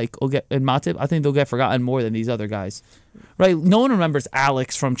Dijk will get and Matip. I think they'll get forgotten more than these other guys, right? No one remembers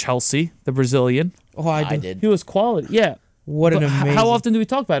Alex from Chelsea, the Brazilian. Oh, I do. did. He was quality, yeah. What an But amazing. how often do we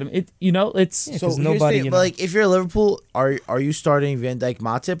talk about him? It's Yeah, So 'cause here's the nobody, thing, you but, know. if you're Liverpool, are you starting Van Dijk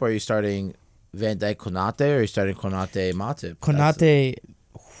Matip, or are you starting Van Dijk Konate, or are you starting Konate Matip? Konate.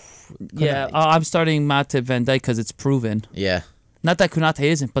 Yeah, I'm starting Matip Van Dijk because it's proven. Yeah. Not that Konate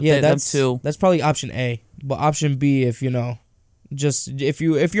isn't, but Yeah, them two. that's probably option A. But option B, if if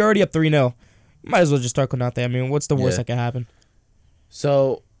you're already up 3-0, you might as well just start Konate. I mean, what's the worst Yeah. that can happen?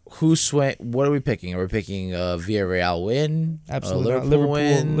 So What are we picking? Are we picking a Villarreal win? Absolutely A not. Liverpool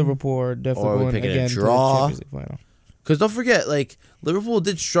win? Liverpool are definitely Or are we going picking a again to the draw? Champions League final. Because don't forget, like, Liverpool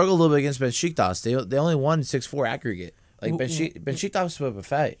did struggle a little bit against Besiktas. They only won 6-4 aggregate. Like, Besiktas was a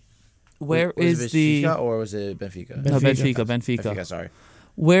buffet. Where Was is it the Benfica or was it Benfica? no Benfica. Benfica? Sorry.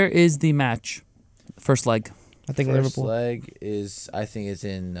 Where is the match? First leg. I think First Liverpool. leg is, I think, it's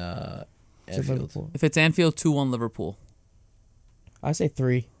in It's Anfield. Liverpool. If it's Anfield, 2-1 Liverpool. I say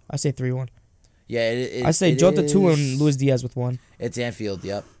 3. I say 3-1. Yeah, I say it Jota 2 is- and Luis Diaz with 1. It's Anfield.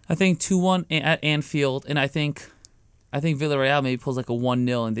 Yep. I think 2-1 at Anfield, and I think Villarreal maybe pulls like a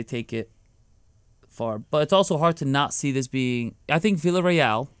 1-0 and they take it far. But it's also hard to not see this being. I think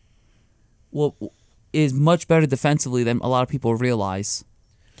Villarreal is much better defensively than a lot of people realize.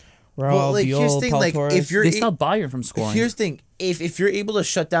 Raul, like, here's the Biol, thing, Pau like, Torres. if you're They stopped Bayern from scoring. Here's the thing: if you're able to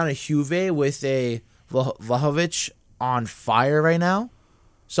shut down a Juve with a Vlahovic on fire right now,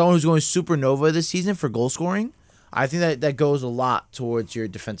 someone who's going supernova this season for goal scoring, I think that goes a lot towards your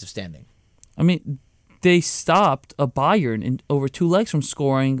defensive standing. I mean, they stopped a Bayern in over 2 legs from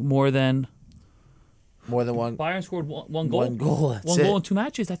scoring more than More than one. Bayern scored one goal. One goal. That's One it. goal in 2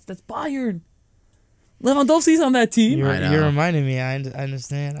 matches. That's Bayern. Lewandowski's on that team. You're, I know. you're reminding me. I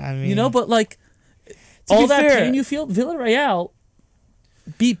understand. I mean, You know, but like To all be that fair- pain you feel, Villarreal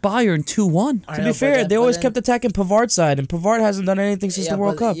beat Bayern 2-1. I to know, be but fair, then- they but always then- kept attacking Pavard's side, and Pavard hasn't done anything since the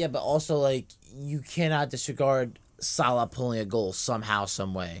World Cup. Yeah, but also, like, you cannot disregard Salah pulling a goal somehow,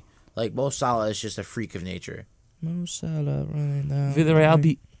 some way. Like, Mo Salah is just a freak of nature. Mo Salah running down. Villarreal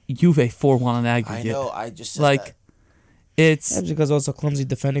beat Juve 4-1 on I aggregate. know. I just said Like that. it's That's because also clumsy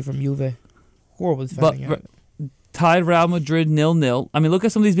defending from Juve. Horrible defending. But- tied Real Madrid 0-0. I mean, look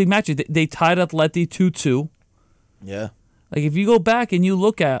at some of these big matches. They tied Atleti 2-2. Yeah. Like if you go back and you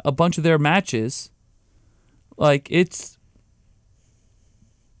look at a bunch of their matches, like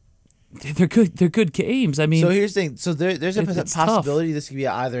they're good games. I mean, So here's the thing. So there's a it's possibility this could be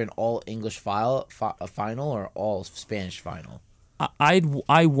either an all English final or all Spanish final.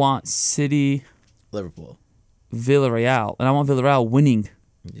 I want City Liverpool. Villarreal, and I want Villarreal winning.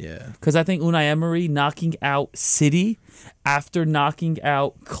 Yeah. Because I think Unai Emery knocking out City after knocking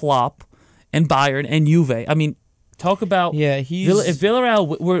out Klopp and Bayern and Juve. I mean, talk about Yeah, if he's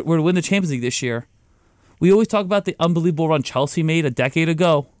Villarreal were to win the Champions League this year, we always talk about the unbelievable run Chelsea made a decade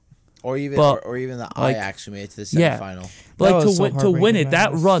ago. Or even But, or even the like, Ajax who made it to the yeah. semifinal. But That like was so to win it, heartbreaking,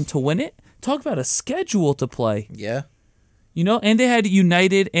 that man. run to win it, talk about a schedule to play. Yeah. You know, and they had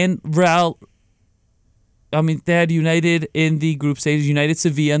United and Real. I mean, they had United in the group stage, United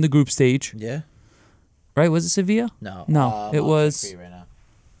Sevilla in the group stage, Yeah. right? Was it Sevilla? No. No, it I'll was- check for you right now.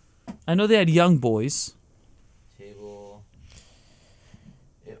 I know they had young boys. Table.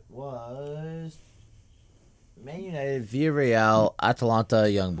 It was Man United, Villarreal, Atalanta,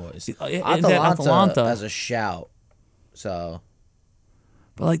 Young Boys. And then Atalanta. as a shout. So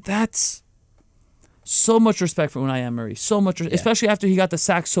But like that's so much respect for Unai Emery. So much, especially after he got the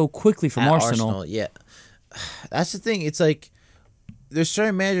sack so quickly from at Arsenal. yeah. That's the thing. It's like there's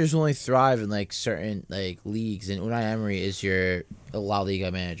certain managers who only thrive in like certain like leagues, and Unai Emery is your La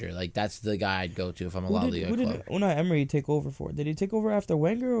Liga manager. Like that's the guy I'd go to if I'm a La who Liga did club. Unai Emery take over for? Did he take over after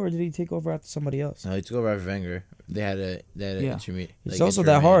Wenger or did he take over after somebody else? No, he took over after Wenger. They had an Yeah. intermediate. It's also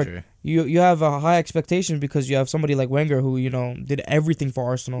that hard. You have a high expectation because you have somebody like Wenger who did everything for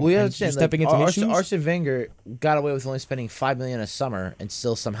Arsenal. Well, you and understand, you're stepping like, into his shoes. Arsene Wenger got away with only spending $5 million a summer and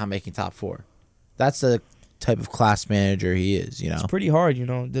still somehow making top 4. That's the type of class manager he is. It's pretty hard,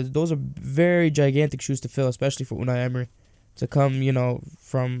 Those are very gigantic shoes to fill, especially for Unai Emery to come,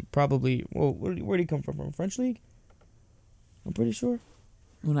 from probably where did he come from French league? I'm pretty sure.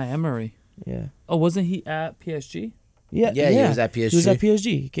 Unai Emery. Yeah. Oh, wasn't he at PSG? Yeah, Yeah, he was at PSG. He was at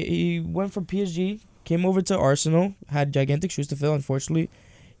PSG. He went from PSG, came over to Arsenal, had gigantic shoes to fill. Unfortunately,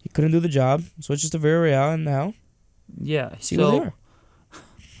 he couldn't do the job. Switches to Villarreal, and now Yeah. see where they So are.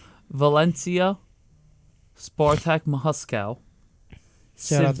 Valencia, Spartak Moscow,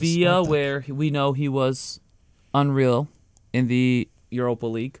 Shout out to Sevilla, Spartak. where we know he was unreal in the Europa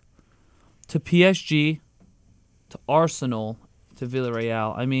League, to PSG, to Arsenal, to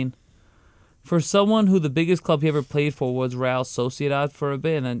Villarreal. I mean, for someone who the biggest club he ever played for was Real Sociedad for a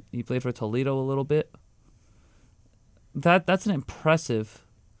bit, and then he played for Toledo a little bit. That's an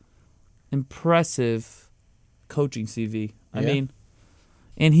impressive coaching CV. I Yeah. mean,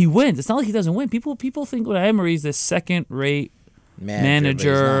 and he wins. It's not like he doesn't win. People think Unai Emery's this second-rate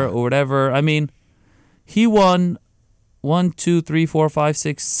manager or whatever. I mean, he won 1, 2, 3, 4, 5,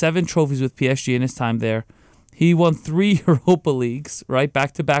 6, 7 trophies with PSG in his time there. He won 3 Europa Leagues, right,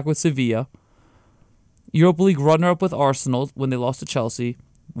 back to back with Sevilla. Europa League runner-up with Arsenal when they lost to Chelsea.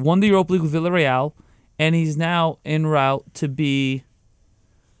 won the Europa League with Villarreal, and he's now en route to be,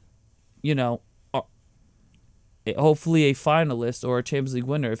 hopefully a finalist or a Champions League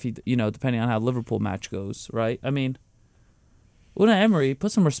winner if he, depending on how Liverpool match goes, right? I mean, Unai Emery,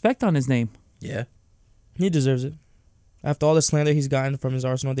 put some respect on his name. Yeah. He deserves it. After all the slander he's gotten from his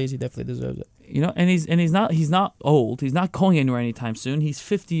Arsenal days, he definitely deserves it. And he's not old. He's not going anywhere anytime soon. He's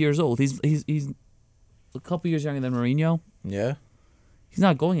 50 years old. He's a couple years younger than Mourinho. Yeah. He's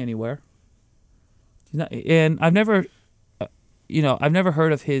not going anywhere. He's not, and I've never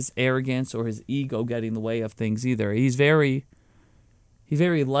heard of his arrogance or his ego getting in the way of things either. He's very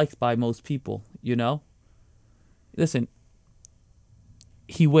liked by most people. Listen,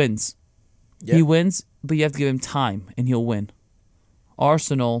 he wins. Yeah. He wins, but you have to give him time, and he'll win.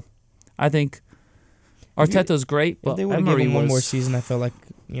 Arsenal, I think Arteta's great, If but they would have Emery given him one was- more season, I feel like,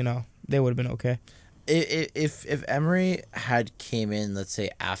 they would have been okay. If Emery had came in, let's say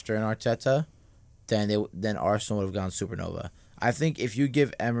after an Arteta, then Arsenal would have gone supernova. I think if you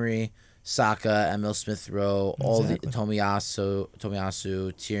give Emery, Saka, Emil Smith Rowe, all the Exactly.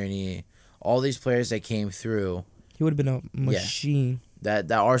 Tomiyasu, Tierney, all these players that came through, He would have been a machine.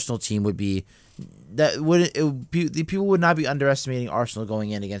 that Arsenal team would be. The people would not be underestimating Arsenal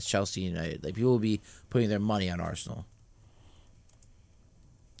going in against Chelsea United. Like, people would be putting their money on Arsenal.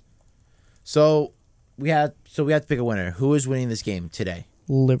 So we have to pick a winner. Who is winning this game today?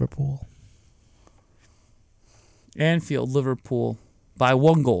 Liverpool. Anfield, Liverpool, by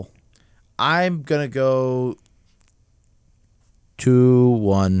 1 goal. I'm gonna go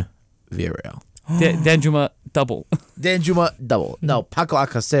 2-1 Villarreal. Danjuma double. Danjuma double. No, Paco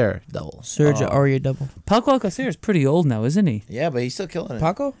Alcacer double. Serge Aurier double. Paco Alcacer is pretty old now, isn't he? Yeah, but he's still killing it.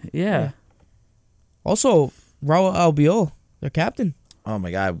 Paco? Yeah. Also, Raul Albiol, their captain. Oh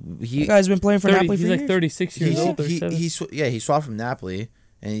my God, That guy's been playing for Napoli He's for like years. 36 years old. 37. he swapped from Napoli,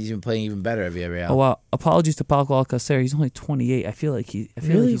 and he's been playing even better at Villarreal. Oh wow! Apologies to Paco Alcacer. He's only 28. I feel like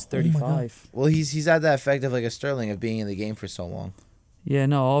Really? he's Oh my God. 35. Well, he's had that effect of like a Sterling of being in the game for so long. Yeah,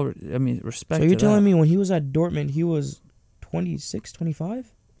 no. Respect. So you're to telling that. me when he was at Dortmund, he was 26,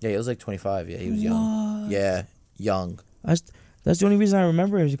 25? Yeah, he was like 25. Yeah, he was young. Yeah, young. That's the only reason I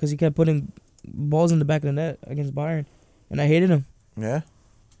remember him is because he kept putting balls in the back of the net against Bayern, and I hated him. Yeah.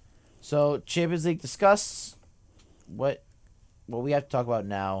 So Champions League discussed. What we have to talk about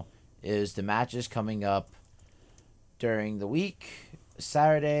now is the matches coming up during the week.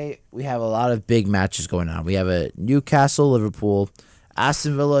 Saturday, we have a lot of big matches going on. We have a Newcastle, Liverpool,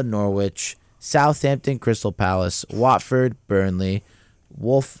 Aston Villa, Norwich, Southampton, Crystal Palace, Watford, Burnley,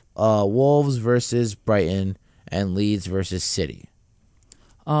 Wolves versus Brighton, and Leeds versus City.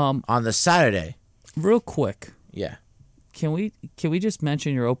 On the Saturday, Real quick, yeah. can we just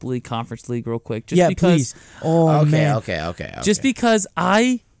mention Europa League, Conference League, real quick? Just Yeah, because, please. Oh, man. Okay. Just because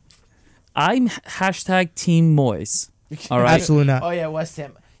I'm hashtag Team Moyes. All right. Absolutely not. Oh yeah, West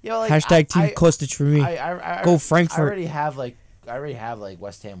Ham. Hashtag Team Kostic for me. I Go Frankfurt. I already have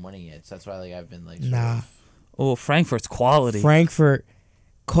West Ham winning it, so that's why I've been like. sort Nah. of- Oh, Frankfurt's quality. Frankfurt,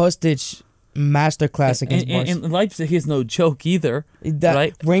 Kostic, masterclass against Barca. and Leipzig is no joke either.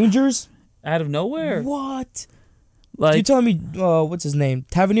 right? Rangers? Out of nowhere. What? Like, You telling me, what's his name?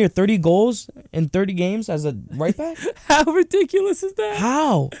 Tavernier, 30 goals in 30 games as a right back? how ridiculous is that?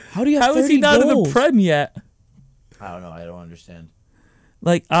 How? How do you have How 30 is he not goals? in the Prem yet? I don't know. I don't understand.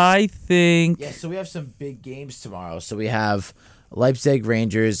 Like, I think. Yeah, so we have some big games tomorrow. So we have Leipzig,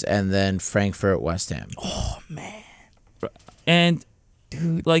 Rangers, and then Frankfurt, West Ham. Oh, man. And,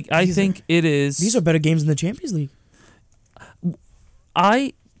 Dude, like, I think it is. these are better games in the Champions League.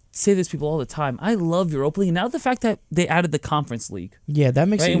 I say this to people all the time. I love Europa League. Now the fact that they added the Conference League, Yeah, that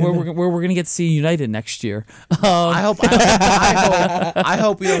makes right? it And even where better. we're gonna get to see United next year. I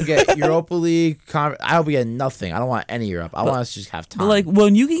hope we don't get Europa League. I hope we get nothing. I don't want any Europe. I want us to just have time. But like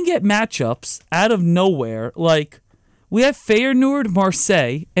when you can get matchups out of nowhere, like we have Feyenoord,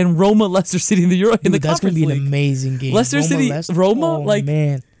 Marseille, and Roma, Leicester City in the Euro in the Dude, that's Conference gonna be League. an amazing game. Leicester City, Roma, oh, like-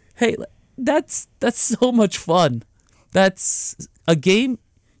 man, Hey, that's so much fun. That's a game.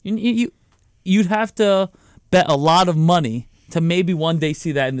 You'd have to bet a lot of money to maybe one day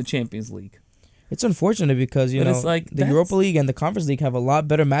see that in the Champions League. it's unfortunate because But it's like, the that's- Europa League and the Conference League have a lot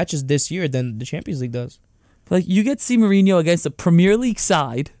better matches this year than the Champions League does. Like you get to see Mourinho against a Premier League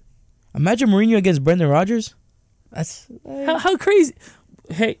side. Imagine Mourinho against Brendan Rodgers. That's How crazy!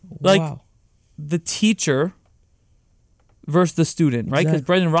 Hey, like wow. the teacher versus the student, right? Because Exactly.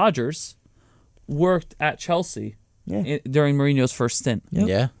 Brendan Rodgers worked at Chelsea Yeah. during Mourinho's first stint. Yep.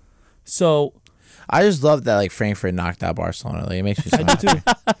 yeah. So I just love that like Frankfurt knocked out Barcelona. Like, it makes me so I do happy.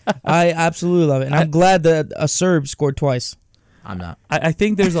 too. I absolutely love it, and I'm glad that a Serb scored twice. I'm not. I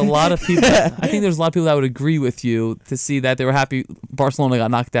think there's a lot of people. I think there's a lot of people that would agree with you to see that they were happy Barcelona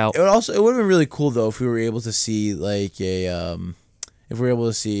got knocked out. It would have been really cool though if we were able to see like a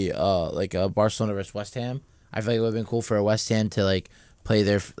like a Barcelona versus West Ham. I feel like it would have been cool for a West Ham to like play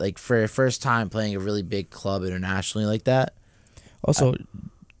their like for their first time playing a really big club internationally like that. Also,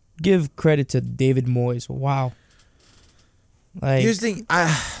 give credit to David Moyes. Wow. Like, Here's the thing,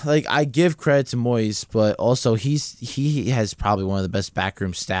 I give credit to Moyes, but also he has probably one of the best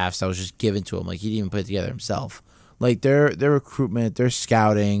backroom staffs that was just given to him. Like he didn't even put it together himself. Like their recruitment, their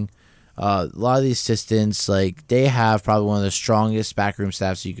scouting, a lot of the assistants, like they have probably one of the strongest backroom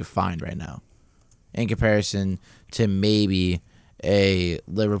staffs you could find right now, in comparison to maybe a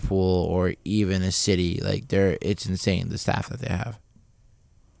Liverpool or even a City. Like it's insane the staff that they have.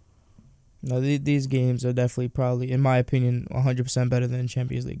 no, these games are definitely probably, in my opinion, 100% better than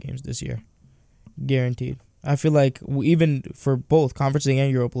Champions League games this year. Guaranteed. I feel like even for both Conference League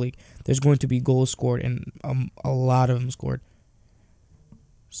and Europa League, there's going to be goals scored, and a lot of them scored.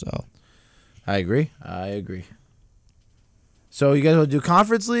 So, I agree. So you guys want to do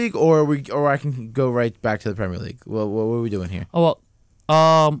Conference League, or I can go right back to the Premier League? What are we doing here? Oh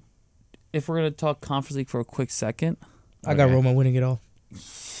well, if we're gonna talk Conference League for a quick second, I got Okay. Roma winning it all.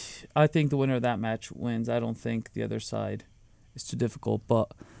 I think the winner of that match wins. I don't think the other side is too difficult,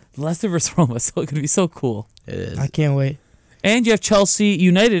 but Leicester versus Roma is so gonna be so cool. It is. I can't wait. And you have Chelsea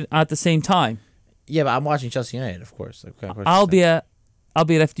United at the same time. Yeah, but I'm watching Chelsea United, of course. Like, of course I'll be at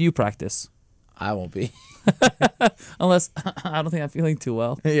FDU practice I won't be. unless I don't think I'm feeling too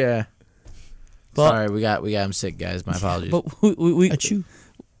well. Yeah. But, Sorry, we got him sick, guys. My apologies. But we Achoo.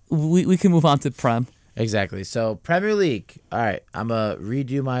 can move on to Prem. Exactly. So Premier League. All right, I'm gonna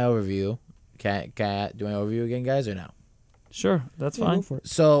redo my overview. Can I do my overview again, guys, or no? Sure, that's Yeah, fine. go for it.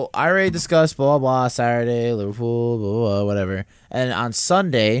 So I already discussed blah blah Saturday, Liverpool, blah blah, whatever. And on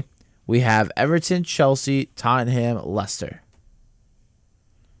Sunday we have Everton, Chelsea, Tottenham, Leicester.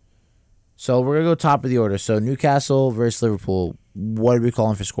 So we're gonna go top of the order. So Newcastle versus Liverpool. What are we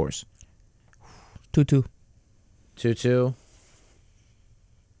calling for scores? 2-2. 2-2.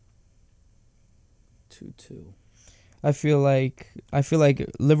 2-2. I feel like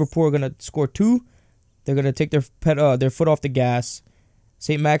Liverpool are gonna score 2. They're gonna take their foot off the gas.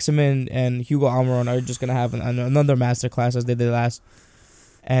 Saint Maximin and Hugo Almiron are just gonna have another masterclass as they did last,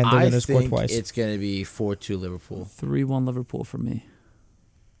 and they're gonna score twice. It's gonna be 4-2 Liverpool. 3-1 Liverpool for me.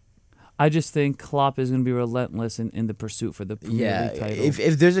 I just think Klopp is going to be relentless in the pursuit for the Premier League title.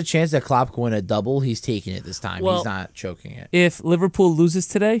 If there's a chance that Klopp can win a double, he's taking it this time. Well, he's not choking it. If Liverpool loses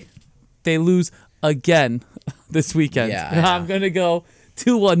today, they lose again this weekend. Yeah, I know. I'm going to go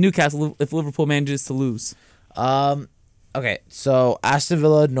 2-1 Newcastle if Liverpool manages to lose. Okay, so Aston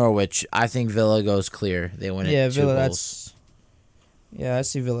Villa, Norwich. I think Villa goes clear. They win it. Yeah, 2 Villa. goals. I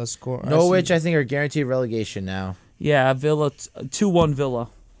see Villa score. Norwich. I think are guaranteed relegation now. Yeah, Villa 2-1 Villa.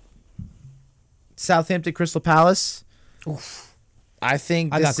 Southampton, Crystal Palace. I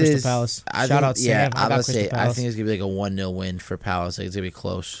think I this got Crystal is. Palace. I Shout think, out yeah, Sam. I I'm got gonna say. Crystal I Palace. think it's gonna be like a 1-0 win for Palace. Like, it's gonna be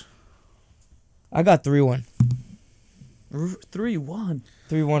close. I got 3-1. 3-1.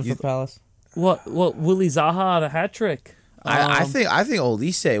 3-1 You- for Palace. What Willie Zaha had a hat trick. I think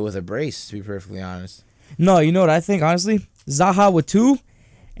Olise with a brace. To be perfectly honest. No, you know what I think honestly? Zaha with 2,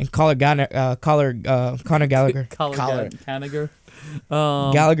 and Conor Gallagher. Collar. Gallagher.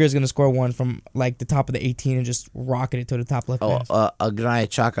 Gallagher is gonna score 1 from like the top of the 18 and just rocket it to the top left. hand. A Granite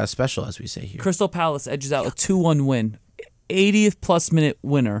Chaka special, as we say here. Crystal Palace edges out a 2-1 win. 80th plus minute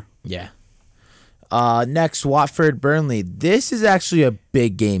winner. Yeah. Next, Watford, Burnley. This is actually a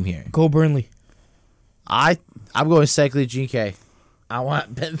big game here. Go Burnley. I'm going Cycling GK. I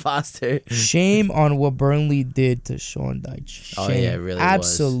want Ben Foster. Shame on what Burnley did to Sean Dyche. Shame. Oh, yeah, it really was.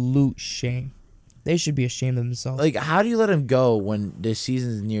 Absolute shame. They should be ashamed of themselves. Like, how do you let him go when the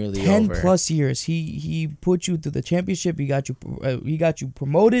season's nearly 10 over? plus years. He put you through the championship. He got you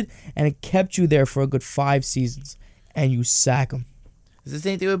promoted, and it kept you there for a good 5 seasons. And you sack him. It's the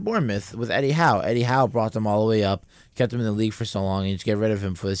same thing with Bournemouth with Eddie Howe. Eddie Howe brought them all the way up, kept them in the league for so long, and you just get rid of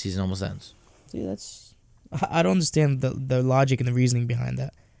him before the season almost ends. See, I don't understand the logic and the reasoning behind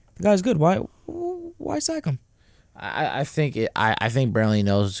that. The guy's good. Why sack him? I think Burnley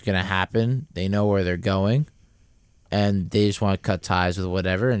knows what's gonna happen. They know where they're going, and they just want to cut ties with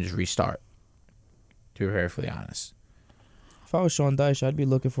whatever and just restart. To be perfectly honest. If I was Sean Dyche, I'd be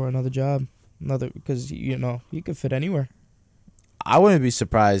looking for another job, because he could fit anywhere. I wouldn't be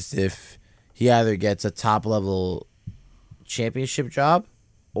surprised if he either gets a top level championship job,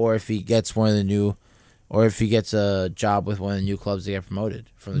 or if he gets a job with one of the new clubs that get promoted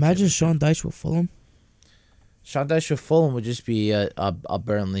from the Imagine championship. Sean Dyche with Fulham. Sean Dyche for Fulham would just be a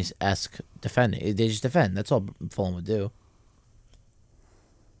Burnley-esque defending. They just defend. That's all Fulham would do.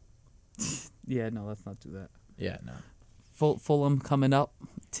 Yeah, no, let's not do that. Yeah, no. Fulham coming up.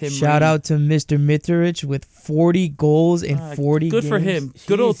 Shout out to Mr. Mitrovic with 40 goals in 40 Good games. for him.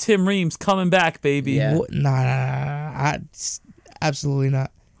 Good old Tim Reams coming back, baby. Yeah. Nah. Absolutely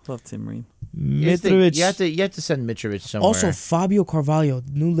not. Love Tim Ream. Mitrovic. You have to send Mitrovic somewhere. Also, Fabio Carvalho,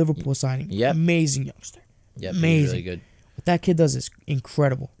 new Liverpool signing. Yep. Amazing youngster. Yep, amazing. He's really good. What that kid does is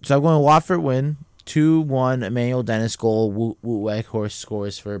incredible. So I'm going Watford win. 2-1 Emmanuel Dennis goal. Wout Weghorst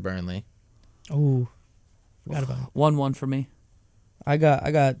scores for Burnley. Oh, forgot about it. 1-1 for me. I got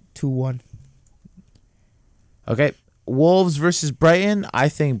 2-1. Okay. Wolves versus Brighton. I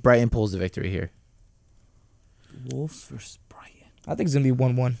think Brighton pulls the victory here. Wolves versus Brighton. I think it's gonna be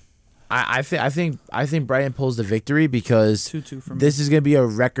 1-1. I think Brighton pulls the victory because 2-2 for me. this is going to be a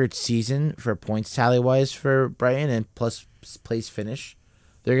record season for points tally wise for Brighton and plus place finish.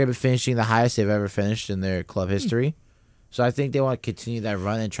 They're going to be finishing the highest they've ever finished in their club history. So I think they want to continue that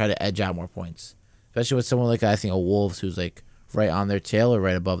run and try to edge out more points, especially with someone like I think a Wolves who's like right on their tail or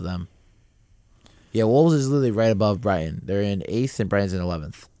right above them. Yeah, Wolves is literally right above Brighton. They're in 8th and Brighton's in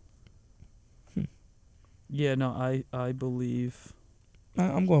 11th. Yeah, no, I believe.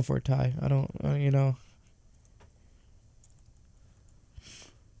 I'm going for a tie. I don't,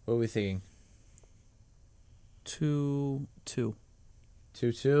 What are we thinking? 2-2.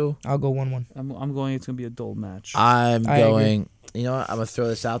 2-2. I'll go 1-1. I'm going. It's gonna be a dull match. I'm I going. You know what? I'm gonna throw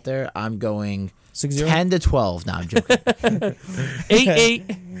this out there. I'm going 6-0. 10-12. No, I'm joking.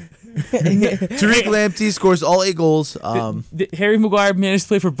 8-8. Tariq Lamptey scores all 8 goals. Harry Maguire managed to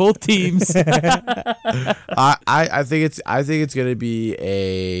play for both teams. I think it's gonna be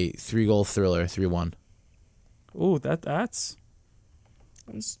a 3-goal thriller, 3-1 Ooh, that's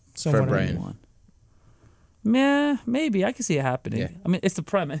Somewhat Brighton. one. Meh, maybe I can see it happening. Yeah. I mean, it's the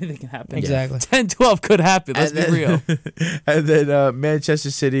Prem. Anything can happen. Exactly. 10-12 could happen. Let's be real. And then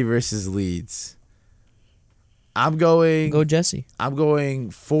Manchester City versus Leeds. I'm going. Go Jesse. I'm going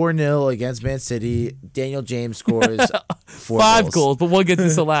 4-0 against Man City. Daniel James scores 4 5 goals, but one gets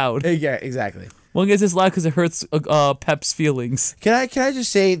disallowed. Yeah, exactly. One gets disallowed because it hurts Pep's feelings. Can I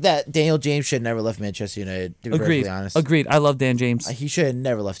just say that Daniel James should have never left Manchester United? To be Agreed. perfectly honest, Agreed. I love Dan James. He should have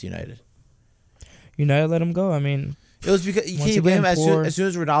never left United. United let him go. I mean, It was because you Once can't blame him. again, As soon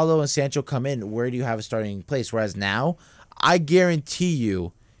as Ronaldo and Sancho come in, where do you have a starting place? Whereas now, I guarantee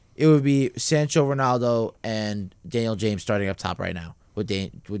you, it would be Sancho, Ronaldo, and Daniel James starting up top right now with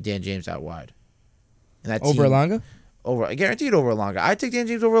Dan James out wide. And that over team, Elanga? I guaranteed over Elanga. I'd take Dan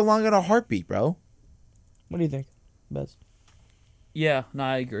James over Elanga in a heartbeat, bro. What do you think, Bez? Yeah, no,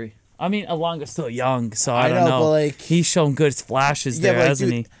 I agree. I mean, Elanga's still young, so I don't know. but like He's shown good flashes there, but,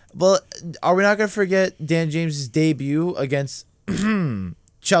 hasn't dude, he? Well, are we not gonna forget Dan James' debut against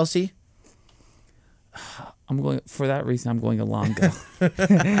Chelsea? I'm going for that reason. I'm going Elanga.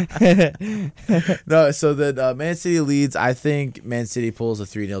 No, so then Man City leads. I think Man City pulls a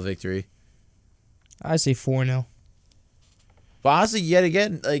 3-0 victory. I say 4-0. But honestly, yet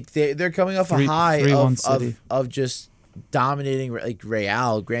again, like they're coming off a high 3-1 City. of just dominating like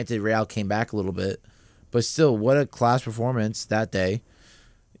Real. Granted, Real came back a little bit, but still, what a class performance that day,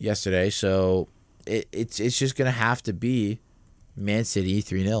 yesterday. So it's just gonna have to be Man City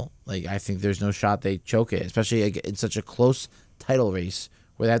 3-0. Like I think there's no shot they choke it, especially in such a close title race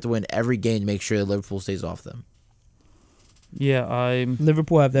where they have to win every game to make sure that Liverpool stays off them. Yeah,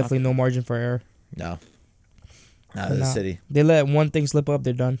 Liverpool have definitely no margin for error. No, not the City. They let one thing slip up,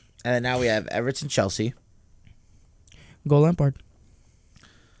 they're done. And then now we have Everton Chelsea. Go Lampard.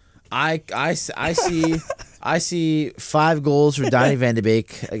 I see 5 goals for Donny van de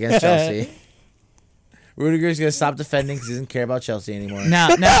Beek against Chelsea. Rudiger's gonna stop defending because he doesn't care about Chelsea anymore. now,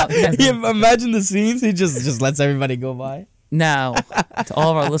 Imagine the scenes. He just lets everybody go by. Now, to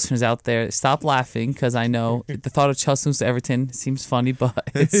all of our listeners out there, stop laughing because I know the thought of Chelsea losing to Everton seems funny,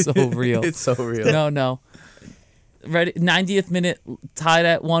 but it's so real. It's so real. No. Ready? 90th minute, tied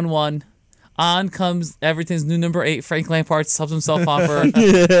at 1-1. On comes Everton's new number 8, Frank Lampard, subs himself on for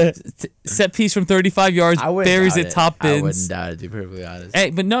set piece from 35 yards, buries it top bins. I wouldn't doubt it, to be perfectly honest.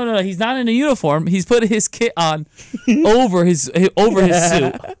 Hey, but no, he's not in a uniform. He's put his kit on over his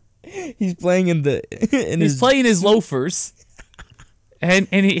suit. He's playing He's playing his loafers. And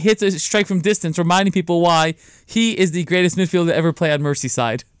he hits a strike from distance, reminding people why he is the greatest midfielder to ever play on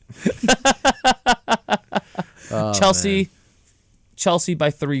Merseyside. Oh, Chelsea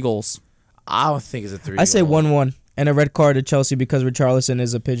by 3 goals. I don't think it's a 3. I say 1-1 and a red card to Chelsea because Richarlison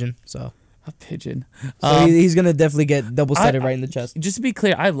is a pigeon. So A pigeon. So he's gonna definitely get double sided right in the chest. Just to be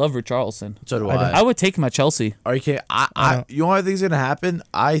clear, I love Richarlison. So do I I. don't. I would take him at Chelsea. Are you kidding? I don't. You know what I think is gonna happen?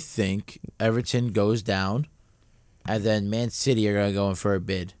 I think Everton goes down, and then Man City are gonna go in for a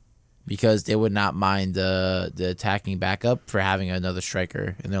bid, because they would not mind the attacking backup for having another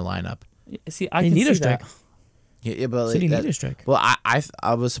striker in their lineup. See, I They can need see a striker. that. Yeah, but like City that- need a strike. Well,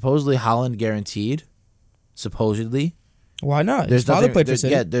 I was supposedly Holland guaranteed, supposedly. Why not? There's His father nothing. played for There,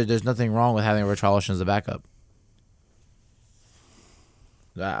 City. yeah, there's nothing wrong with having Richarlison as a backup.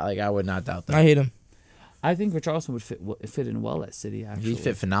 I would not doubt that. I hate him. I think Richarlison would fit in well at City. Actually, He'd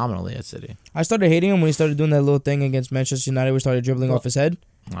fit phenomenally at City. I started hating him when he started doing that little thing against Manchester United where he started dribbling Well, off his head.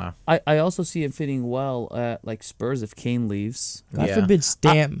 Wow. I also see him fitting well at like Spurs if Kane leaves. God Yeah. forbid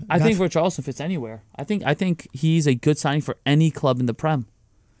Stam. I God think Richarlison fits anywhere. I think he's a good signing for any club in the Prem,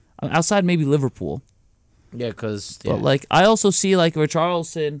 outside maybe Liverpool. Yeah, because But like I also see like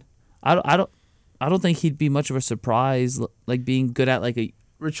Richarlison. I don't think he'd be much of a surprise like being good at like a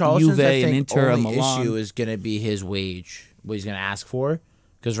Richarlison's Juve I and think Inter and only Milan. issue is gonna be his wage, what he's gonna ask for,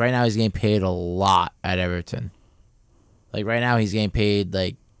 because right now he's getting paid a lot at Everton. Like right now he's getting paid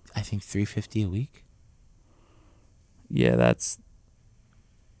like I think $350 a week, yeah. That's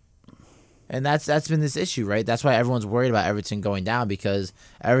and that's been this issue, right? That's why everyone's worried about Everton going down, because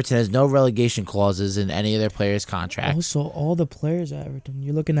Everton has no relegation clauses in any of their players' contracts. Also, all the players at Everton.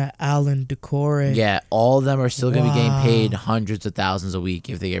 You're looking at Allen, Decore. Yeah, all of them are still gonna be getting Wow. paid hundreds of thousands a week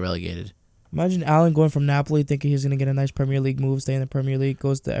if they get relegated. Imagine Allen going from Napoli thinking he's going to get a nice Premier League move, stay in the Premier League,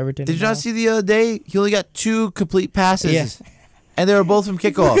 goes to Everton. Did and you not now- see the other day? He only got 2 complete passes, Yeah. and they were both from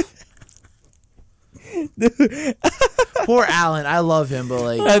kickoff. Poor Allen, I love him, but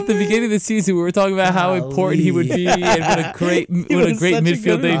like, at the beginning of the season we were talking about how important he would be and what a great was great such a midfield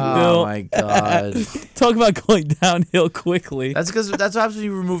good they one. oh built. my god, Talk about going downhill quickly. that's because that's what happens when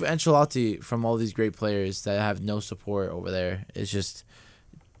you remove Ancelotti from all these great players that have no support over there. It's just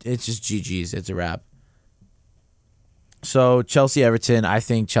GG's. It's a wrap. So Chelsea Everton, I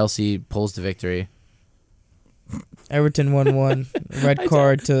think Chelsea pulls the victory. Everton 1-1. Red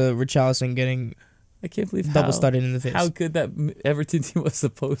card to Richarlison getting I can't believe double studded in the face. how good that Everton team was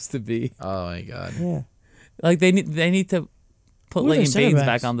supposed to be. Oh my god. Yeah. Like they need to put Who are their Leighton center Baines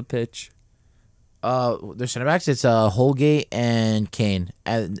backs? back on the pitch. Their center backs, it's Holgate and Kane,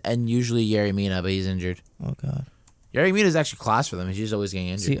 and usually Yerry Mina, but he's injured. Oh, God. Yerry Mina is actually class for them. He's just always getting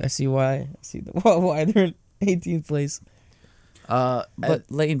injured. I see why. I see why they're in 18th place. But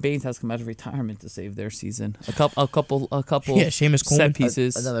Leighton Baines has come out of retirement to save their season. A couple Yeah, Seamus Coleman. set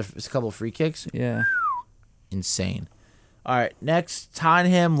pieces. Another couple free kicks. Yeah. Insane. All right, next,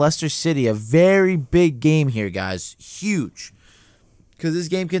 Tottenham, Leicester City. A very big game here, guys. Huge. Because this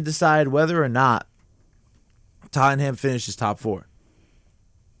game can decide whether or not Tottenham finishes top 4.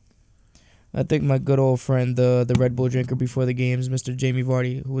 I think my good old friend, the Red Bull drinker before the games, Mr. Jamie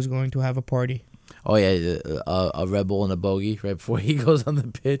Vardy, who was going to have a party. Oh, yeah, a Red Bull and a bogey right before he goes on the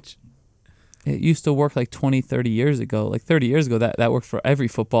pitch. It used to work like 20, 30 years ago. Like 30 years ago, that worked for every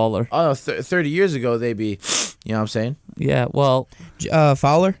footballer. Oh, no, 30 years ago, they'd be, you know what I'm saying? Yeah, well,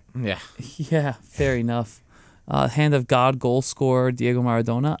 Fowler? Yeah. yeah, fair enough. Hand of God goal scorer, Diego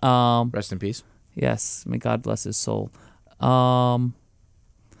Maradona. Rest in peace. Yes, may God bless his soul.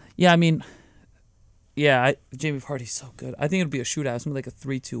 Yeah, I mean, yeah, Jamie Vardy's so good. I think it'll be a shootout. It's gonna be like a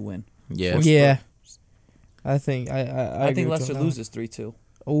 3-2 win. Yeah. Yeah. I think I I agree think with Leicester you on that loses 3-2. one.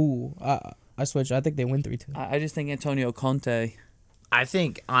 Oh, I switched. I think they win 3-2. I just think Antonio Conte. I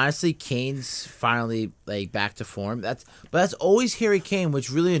think honestly, Kane's finally like back to form. That's always Harry Kane, which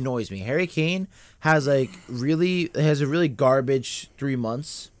really annoys me. Harry Kane has a really garbage 3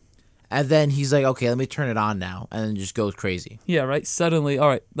 months, and then he's like, okay, let me turn it on now, and then just goes crazy. Yeah, right. Suddenly, all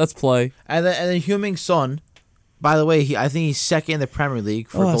right, let's play. And then Heung-min Son, by the way, I think he's second in the Premier League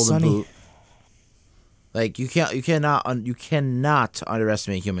for Golden Sonny. Boot. Like you cannot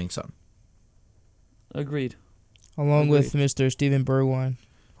underestimate Heung-min Son. Agreed. Along with Mr. Steven Bergwijn,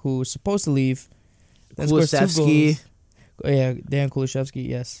 who was supposed to leave. Then scores 2 Kulusevski. goals. Oh, yeah, Dan Kulusevski,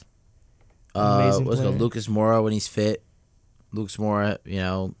 yes. Amazing What's it called? player. Lucas Moura when he's fit. Lucas Moura,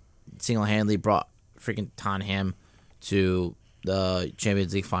 single-handedly brought freaking Tottenham to the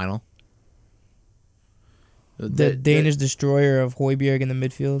Champions League final. The Danish destroyer of Højbjerg in the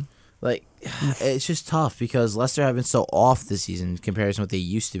midfield. Like, it's just tough because Leicester have been so off this season in comparison to what they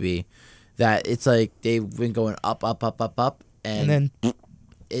used to be, that it's like they've been going up, And then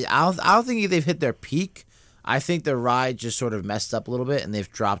I don't think they've hit their peak. I think the ride just sort of messed up a little bit, and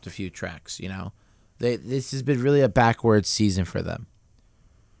they've dropped a few tracks. This has been really a backwards season for them.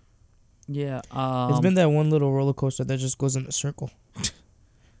 Yeah. it's been that one little roller coaster that just goes in a circle.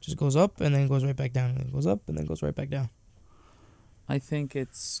 Just goes up and then goes right back down. And then goes up and then goes right back down. I think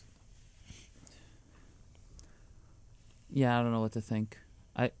it's. Yeah, I don't know what to think.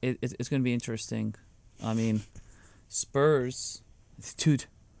 It's going to be interesting. I mean, Spurs, dude,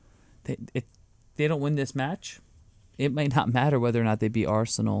 if they don't win this match, it might not matter whether or not they beat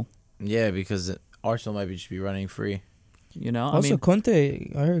Arsenal. Yeah, because Arsenal might just be running free. You know, Also,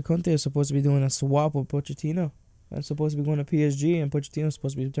 Conte, I heard Conte is supposed to be doing a swap with Pochettino. I'm supposed to be going to PSG, and Pochettino is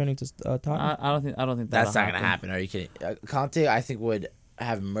supposed to be returning to Tottenham. I don't think That's not happen. gonna happen. Are you kidding? Conte, I think, would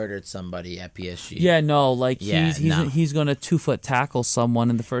have murdered somebody at PSG. Yeah, no, like Yeah, he's gonna 2-foot tackle someone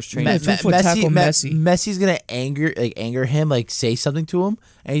in the first training. Me- 2-foot tackle Messi. Messi's gonna anger him, like say something to him,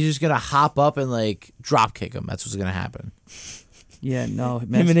 and he's just gonna hop up and like drop kick him. That's what's gonna happen. Yeah, no,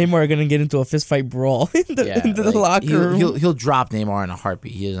 Him and Neymar are gonna get into a fist fight brawl into the locker room. He'll drop Neymar in a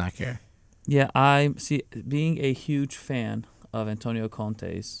heartbeat. He does not care. Yeah, I see. Being a huge fan of Antonio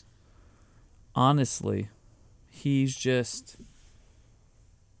Conte's, honestly, he's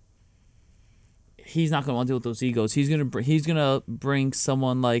not gonna want to deal with those egos. He's gonna bring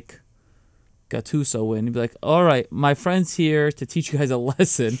someone like Gattuso in and be like, "All right, my friend's here to teach you guys a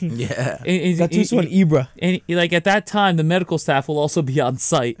lesson." Yeah. Gattuso and Ibra. And like at that time, the medical staff will also be on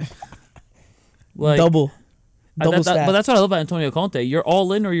site. Like Double staff. But that's what I love about Antonio Conte. You're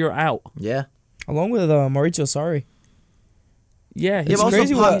all in or you're out. Yeah. Along with Maurizio Sarri. Yeah, It's he's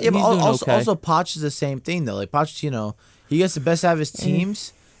crazy what- he's doing okay. Also, Poch is the same thing though. Like Pochettino, he gets the best out of his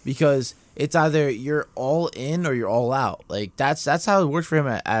teams because it's either you're all in or you're all out. Like that's how it worked for him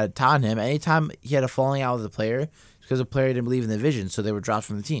at Tottenham. Anytime he had a falling out with a player, it's because the player didn't believe in the vision, so they were dropped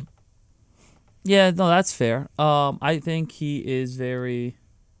from the team. Yeah, no, that's fair. I think he is very.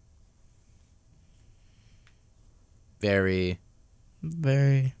 Very,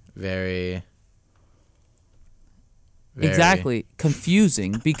 Very. very. Exactly.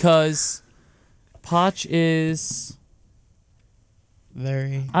 Confusing because Poch is.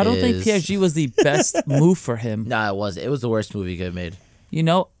 Very. I don't think Is- PSG was the best move for him. No, it wasn't. It was the worst movie he could have made. You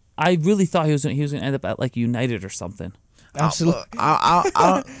know, I really thought he was gonna end up at like United or something. Absolutely. You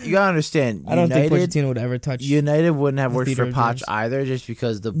gotta understand. I don't think United- Pochettino would ever touch. United wouldn't have the worked for Theodore Poch Jones. either, just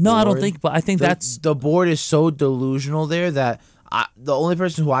because the No, I don't board- think. But I think that's the board is so delusional there that the only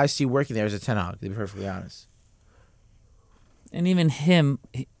person who I see working there is a Ten Hag. To be perfectly honest. and even him.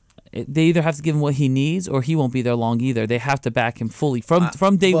 They either have to give him what he needs, or he won't be there long either. They have to back him fully from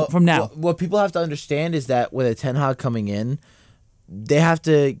now. What people have to understand is that with a Ten Hag coming in, they have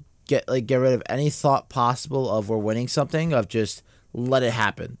to get rid of any thought possible of we're winning something, of just let it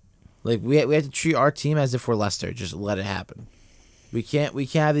happen. Like we have to treat our team as if we're Leicester. Just let it happen. We can't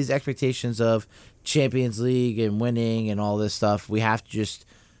have these expectations of Champions League and winning and all this stuff. We have to just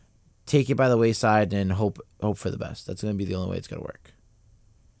take it by the wayside and hope for the best. That's going to be the only way it's going to work.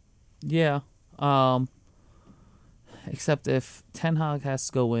 Yeah. Except if Ten Hag has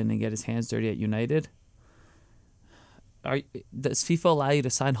to go in and get his hands dirty at United, does FIFA allow you to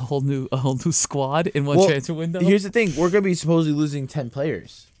sign a whole new squad in one transfer window? Here's the thing: we're going to be supposedly losing 10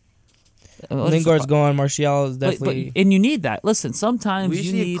 players. Lingard's gone. Martial is definitely. and you need that. Listen, sometimes We just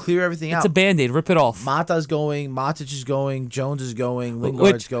you need need to clear everything out. It's a Band-Aid. Rip it off. Mata's going, Matic is going, Jones is going,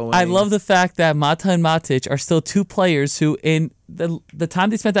 Lingard's Which going. I love the fact that Mata and Matic are still two players who, in the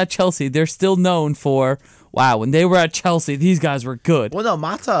time they spent at Chelsea, they're still known for, wow, when they were at Chelsea, these guys were good. Well, no,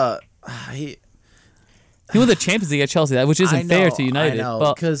 Mata, He won the Champions League at Chelsea, which isn't fair to United. I know,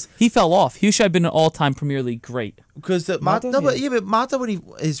 but because he fell off. He should have been an all-time Premier League great. Mata, Mata, but Mata when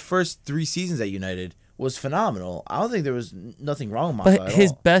his first 3 seasons at United was phenomenal. I don't think there was nothing wrong with Mata But at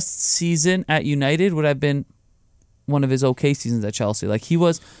his all. best season at United would have been one of his okay seasons at Chelsea. Like he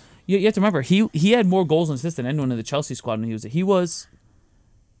was, you have to remember he had more goals and assists than anyone in the Chelsea squad when he was.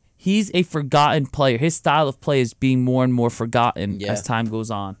 He's a forgotten player. His style of play is being more and more forgotten as time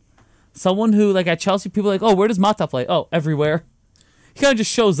goes on. Someone who, like at Chelsea, people are like, oh, where does Mata play? Oh, everywhere. He kind of just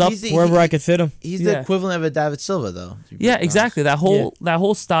shows up. Wherever I could fit him. He's the equivalent of a David Silva, though. to be Yeah, honest. exactly. That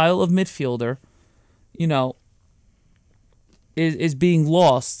whole style of midfielder, is being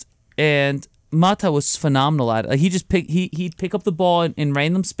lost. And Mata was phenomenal at it. Like he'd pick up the ball in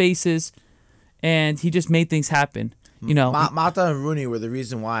random spaces, and he just made things happen. Mata and Rooney were the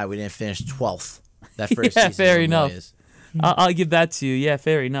reason why we didn't finish 12th that first Yeah, season. fair of enough. Moyes. I'll give that to you. Yeah,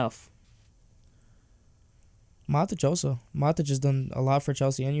 fair enough. Matic also. Matic has done a lot for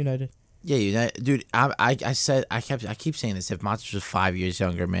Chelsea and United. Yeah, United, dude. I keep saying this. If Matic was 5 years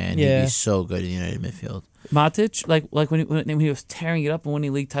younger, man, he'd Yeah. be so good in United midfield. Matic, like when he was tearing it up and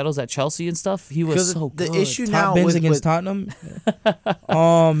winning league titles at Chelsea and stuff, he was Because so the good. issue Top now bins with against Tottenham.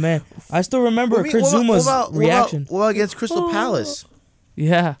 Oh man, I still remember Kurt Zuma's reaction. What about against Crystal Palace?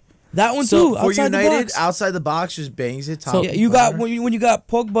 Yeah. That one So, too. For Outside the United, box. outside the box, just bangs it. Top So, Yeah, you got corner. when you got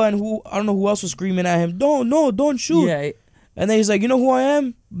Pogba and who I don't know who else was screaming at him. Don't shoot. Yeah. And then he's like, you know who I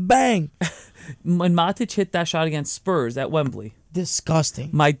am? Bang. When Matic hit that shot against Spurs at Wembley, Disgusting.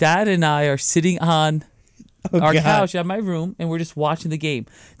 my dad and I are sitting on our God. couch at my room and we're just watching the game.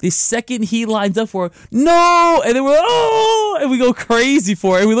 The second he lines up for it, no, and then we're like, oh, and we go crazy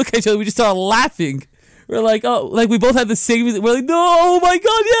for it. And we look at each other, we just start laughing. We're like, oh, like we both had the same. We're like, no, oh my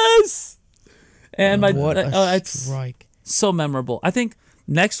god, yes. And my What a it's strike. so memorable. I think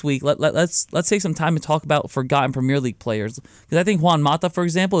next week let's take some time and talk about forgotten Premier League players, because I think Juan Mata, for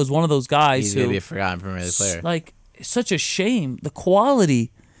example, is one of those guys He's who gonna be a forgotten Premier League player. like it's such a shame. The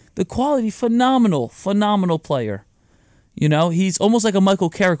quality, phenomenal player. You know, he's almost like a Michael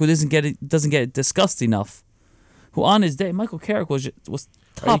Carrick who doesn't get it discussed enough. Who on his day, Michael Carrick was Are you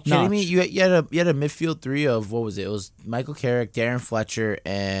top kidding notch. me? You had a midfield three of what was it? It was Michael Carrick, Darren Fletcher,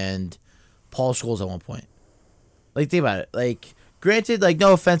 and Paul Scholes at one point. Like, think about it. Like, granted, like,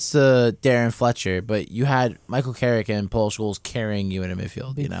 no offense to Darren Fletcher, but you had Michael Carrick and Paul Scholes carrying you in a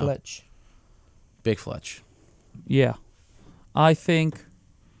midfield. Big you know, Fletch. Big Fletch. Yeah, I think.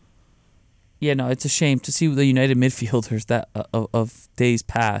 Yeah, no, it's a shame to see the United midfielders that of days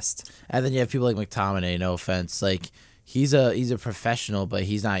past. And then you have people like McTominay. No offense, like. He's a professional, but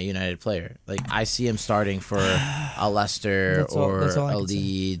he's not a United player. Like, I see him starting for a Leicester That's all or I a can say.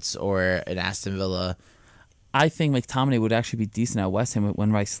 Leeds or an Aston Villa. I think McTominay would actually be decent at West Ham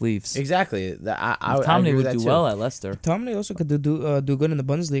when Rice leaves. Exactly. I McTominay agree with would that do too. well at Leicester. Tomlin also could do good in the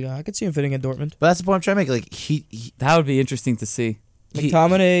Bundesliga. I could see him fitting in Dortmund. But that's the point I'm trying to make. Like, he That would be interesting to see.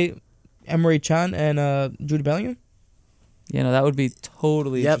 McTominay, Emery Chan, and Jude Bellingham. You know, that would be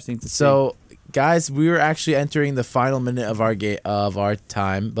totally Yep. interesting to see. So, guys, we were actually entering the final minute of our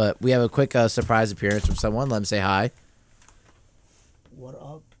time, but we have a quick surprise appearance from someone. Let him say hi. What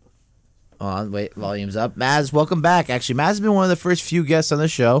up? On, wait, volume's up. Maz, welcome back. Actually, Maz has been one of the first few guests on the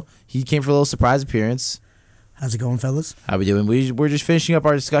show. He came for a little surprise appearance. How's it going, fellas? How we doing? We're just finishing up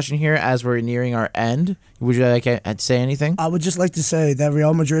our discussion here as we're nearing our end. Would you like to say anything? I would just like to say that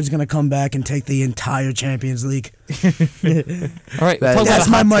Real Madrid's going to come back and take the entire Champions League. All right, That- talk That's about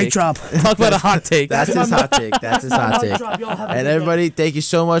a my hot mic take. drop. Talk about a hot take. That's his hot take. That's his hot Mic take. drop. Y'all have a And good day. everybody, thank you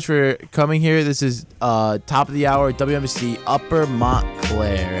so much for coming here. This is top of the hour WMC Upper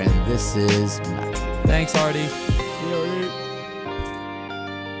Montclair, and this is Match. Thanks, Hardy. Yo, yo.